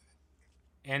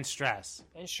 And stress,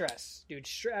 dude.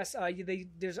 Stress. I've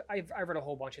read a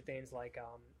whole bunch of things like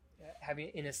having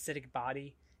an acidic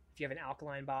body. If you have an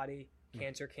alkaline body,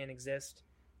 cancer can't exist.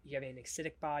 If you have an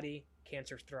acidic body,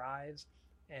 cancer thrives.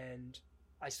 And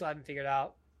I still haven't figured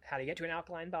out how to get to an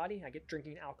alkaline body. I get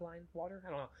drinking alkaline water.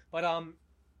 I don't know, but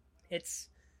it's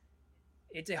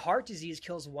a heart disease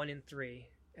kills 1 in 3,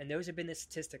 and those have been the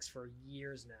statistics for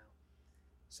years now.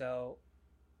 So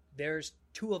there's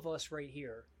 2 of us right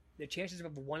here. The chances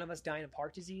of one of us dying of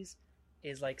heart disease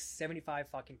is like 75%.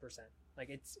 Like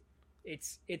it's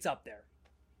up there.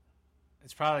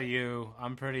 It's probably you.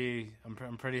 I'm pretty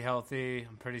healthy.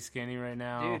 I'm pretty skinny right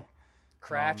now. Dude,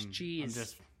 Kraft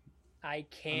cheese. I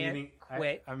can't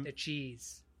quit the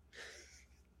cheese.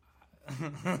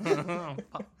 I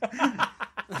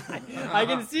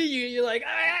can see you. You're like,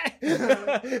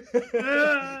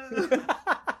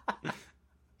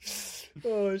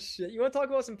 oh shit! You want to talk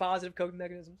about some positive coping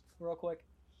mechanisms real quick?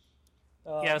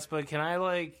 Yes, but can I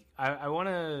I want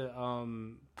to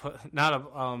put not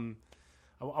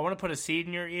a I want to put a seed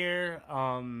in your ear.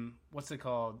 What's it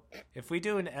called? If you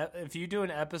do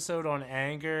an episode on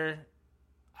anger,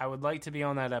 I would like to be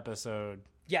on that episode.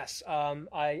 Yes. I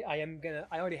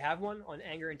already have one on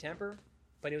anger and temper,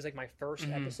 but it was like my first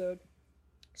episode.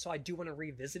 So I do want to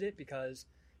revisit it because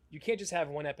you can't just have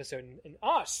one episode and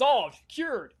solved,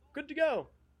 cured, good to go.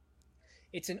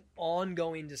 It's an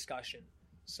ongoing discussion.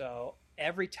 So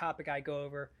every topic I go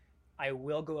over, I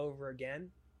will go over again.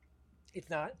 It's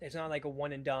not like a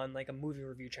one and done, like a movie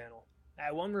review channel.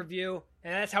 One review,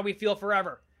 and that's how we feel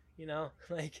forever.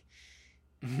 Like,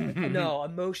 no,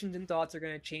 emotions and thoughts are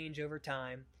going to change over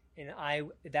time. And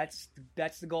that's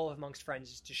the goal of Amongst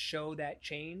Friends, is to show that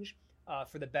change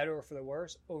for the better or for the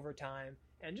worse over time,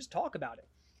 and just talk about it.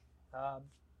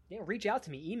 Reach out to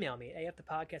me, email me,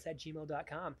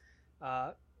 afthepodcast@gmail.com.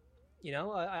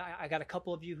 I got a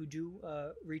couple of you who do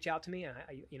reach out to me.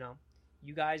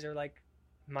 You guys are like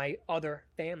my other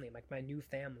family, like my new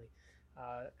family.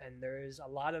 And there's a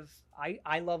lot of,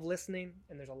 I love listening,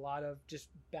 and there's a lot of just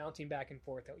bouncing back and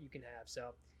forth that you can have.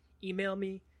 So email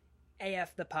me,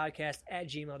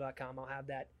 afthepodcast@gmail.com. I'll have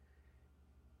that.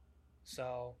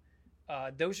 So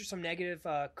those are some negative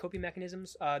coping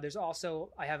mechanisms. There's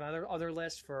also, I have other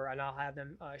list and I'll have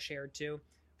them shared too.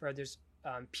 There's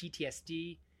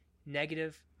PTSD,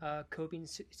 negative coping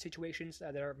situations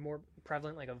that are more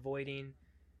prevalent, like avoiding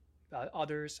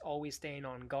others, always staying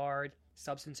on guard,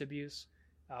 substance abuse,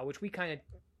 which we kind of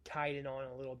tied in on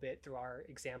a little bit through our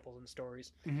examples and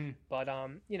stories. But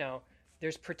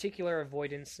there's particular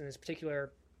avoidance and there's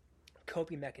particular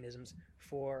coping mechanisms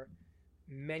for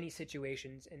many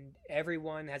situations, and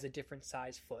everyone has a different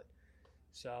size foot.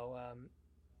 So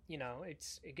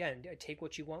it's, again, take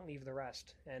what you want, leave the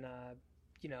rest. And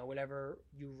whatever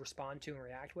you respond to and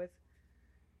react with,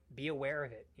 be aware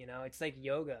of it. It's like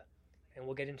yoga, and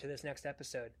we'll get into this next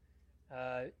episode.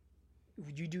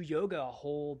 You do yoga a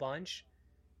whole bunch,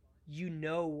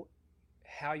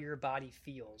 how your body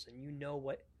feels, and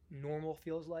what normal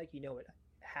feels like, what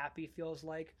happy feels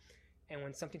like. And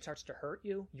when something starts to hurt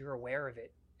you, you're aware of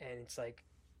it, and it's like,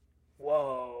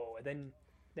 whoa. And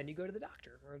then you go to the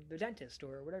doctor or the dentist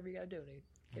or whatever you got to do to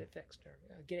get it fixed, or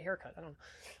get a haircut. I don't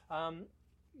know.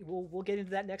 We'll get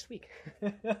into that next week.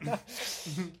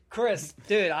 Chris,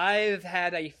 dude, I've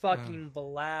had a fucking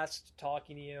blast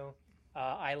talking to you.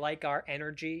 I like our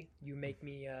energy. You make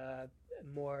me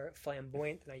more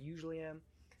flamboyant than I usually am.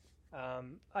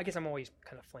 I guess I'm always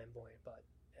kind of flamboyant, but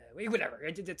whatever.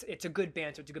 It's a good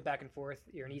banter. It's a good back and forth.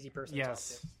 You're an easy person to talk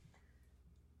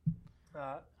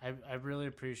to. I really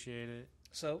appreciate it.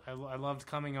 So I loved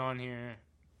coming on here.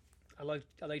 I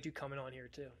liked you coming on here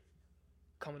too.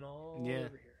 Coming all over here.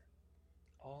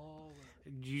 All over.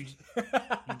 You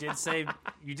did say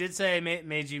it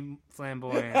made you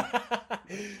flamboyant.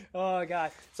 Oh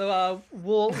God. So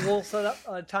we'll set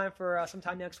up time for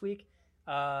sometime next week.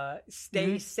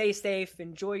 Stay safe.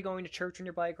 Enjoy going to church on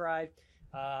your bike ride.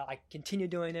 I continue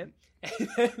doing it.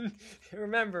 And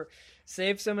remember,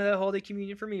 save some of that Holy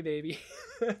Communion for me, baby.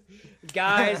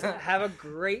 Guys, have a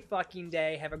great fucking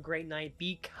day. Have a great night.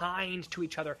 Be kind to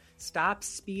each other. Stop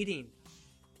speeding.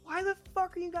 Why the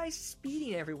fuck are you guys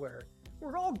speeding everywhere?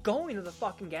 We're all going to the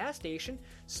fucking gas station.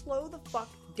 Slow the fuck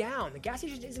down. The gas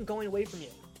station isn't going away from you.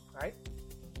 Alright?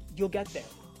 You'll get there.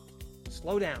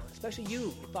 Slow down. Especially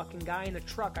you, the fucking guy in the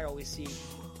truck I always see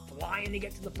flying to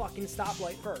get to the fucking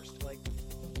stoplight first. Like,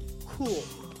 cool.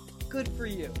 Good for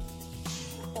you.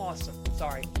 Awesome.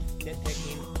 Sorry.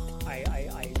 Nitpicking. I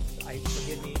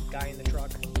forgive me, guy in the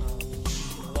truck.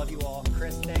 I love you all.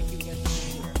 Chris, thank you again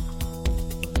for being here.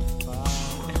 Bye.